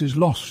purposes,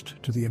 lost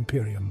to the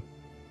Imperium.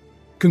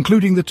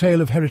 Concluding the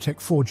tale of heretic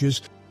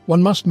forges,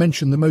 one must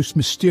mention the most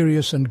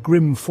mysterious and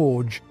grim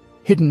forge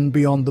hidden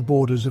beyond the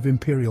borders of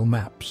Imperial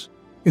maps,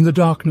 in the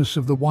darkness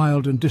of the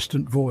wild and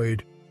distant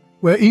void,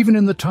 where even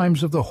in the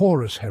times of the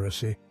Horus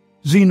heresy,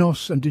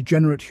 Xenos and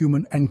degenerate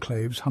human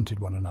enclaves hunted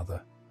one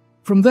another.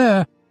 From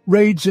there,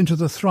 raids into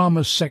the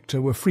Thramas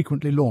sector were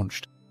frequently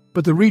launched,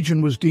 but the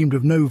region was deemed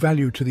of no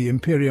value to the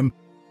Imperium,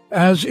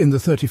 as in the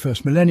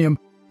 31st millennium,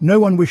 no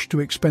one wished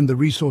to expend the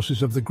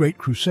resources of the Great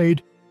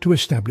Crusade to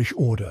establish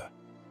order.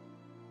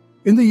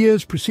 In the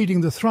years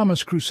preceding the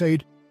Thramas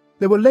Crusade,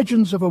 there were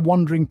legends of a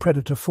wandering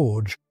predator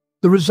forge,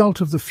 the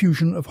result of the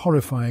fusion of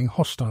horrifying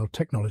hostile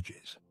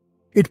technologies.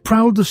 It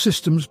prowled the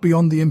systems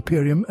beyond the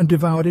Imperium and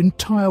devoured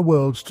entire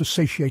worlds to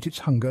satiate its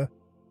hunger.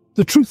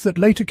 The truth that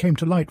later came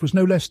to light was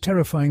no less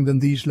terrifying than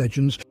these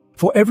legends,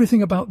 for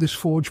everything about this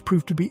forge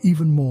proved to be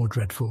even more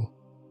dreadful.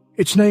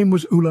 Its name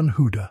was Ulan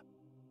Huda.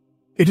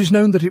 It is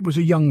known that it was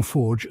a young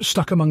forge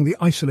stuck among the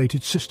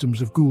isolated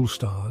systems of ghoul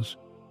stars.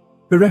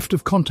 Bereft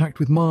of contact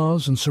with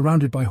Mars and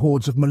surrounded by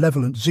hordes of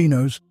malevolent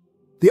Xenos,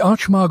 the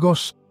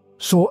Archmagos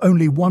saw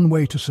only one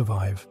way to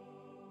survive: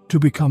 to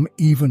become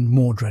even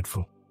more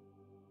dreadful.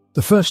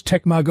 The first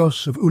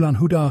Techmagos of Ulan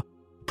Huda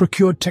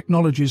procured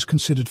technologies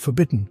considered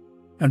forbidden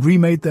and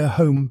remade their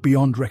home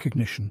beyond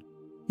recognition,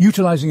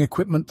 utilizing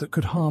equipment that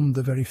could harm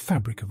the very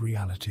fabric of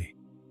reality.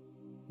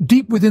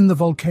 Deep within the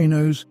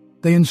volcanoes,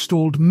 they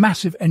installed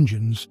massive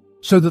engines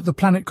so that the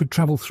planet could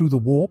travel through the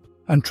warp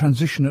and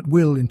transition at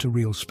will into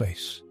real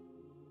space.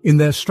 In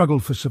their struggle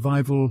for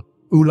survival,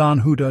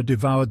 Ulan Huda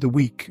devoured the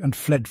weak and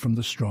fled from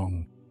the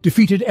strong.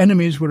 Defeated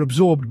enemies were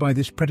absorbed by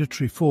this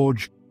predatory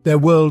forge, their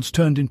worlds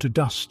turned into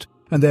dust,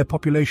 and their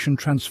population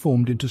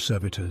transformed into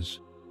servitors.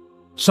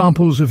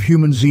 Samples of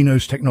human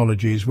Xenos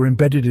technologies were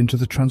embedded into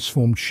the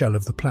transformed shell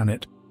of the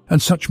planet,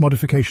 and such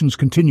modifications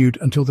continued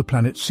until the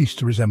planet ceased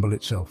to resemble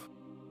itself.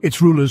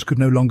 Its rulers could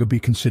no longer be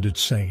considered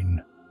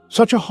sane.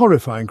 Such a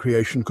horrifying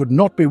creation could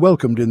not be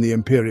welcomed in the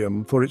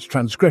Imperium for its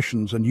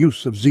transgressions and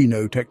use of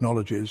Xeno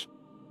technologies.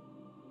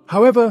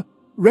 However,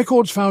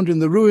 records found in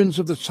the ruins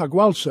of the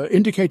Tsagualsa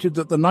indicated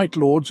that the Night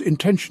Lords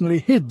intentionally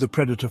hid the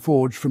Predator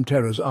Forge from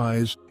Terra's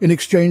eyes, in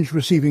exchange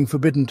receiving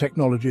forbidden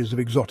technologies of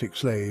exotic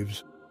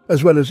slaves,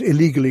 as well as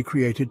illegally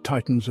created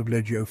Titans of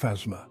Legio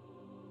Phasma.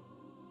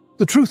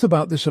 The truth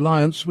about this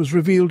alliance was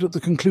revealed at the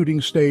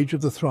concluding stage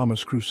of the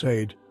Thramas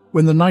Crusade,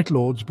 when the Night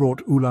Lords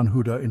brought Ulan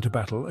Huda into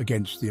battle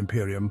against the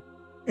Imperium,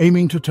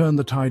 aiming to turn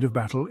the tide of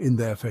battle in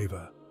their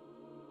favor.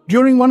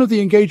 During one of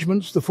the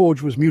engagements, the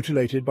forge was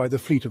mutilated by the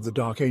fleet of the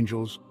Dark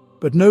Angels,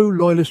 but no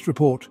loyalist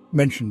report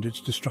mentioned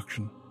its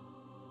destruction.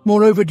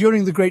 Moreover,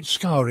 during the Great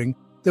Scouring,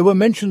 there were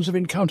mentions of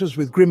encounters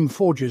with grim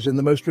forges in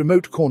the most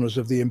remote corners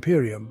of the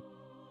Imperium.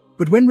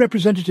 But when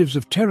representatives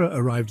of Terra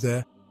arrived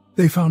there,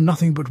 they found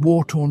nothing but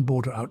war-torn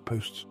border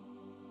outposts.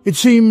 It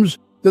seems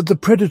that the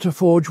Predator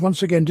Forge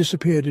once again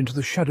disappeared into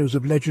the shadows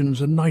of legends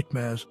and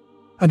nightmares,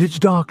 and its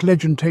dark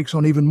legend takes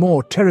on even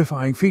more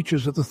terrifying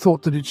features at the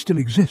thought that it still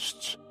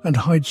exists and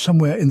hides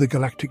somewhere in the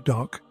galactic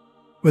dark,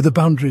 where the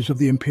boundaries of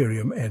the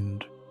Imperium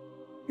end.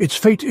 Its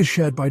fate is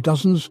shared by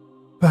dozens,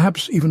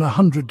 perhaps even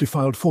 100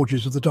 defiled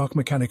forges of the Dark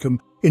Mechanicum,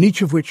 in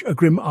each of which a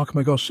grim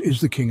Archmagos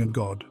is the king and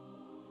god.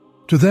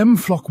 To them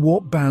flock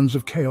warp bands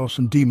of chaos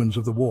and demons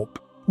of the warp,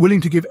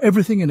 willing to give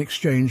everything in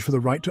exchange for the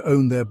right to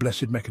own their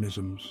blessed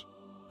mechanisms.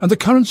 And the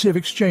currency of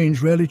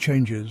exchange rarely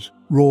changes: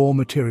 raw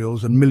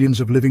materials and millions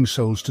of living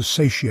souls to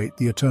satiate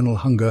the eternal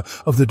hunger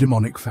of the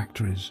demonic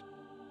factories.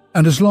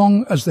 And as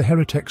long as the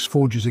heretics'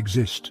 forges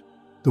exist,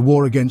 the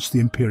war against the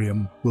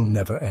Imperium will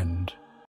never end.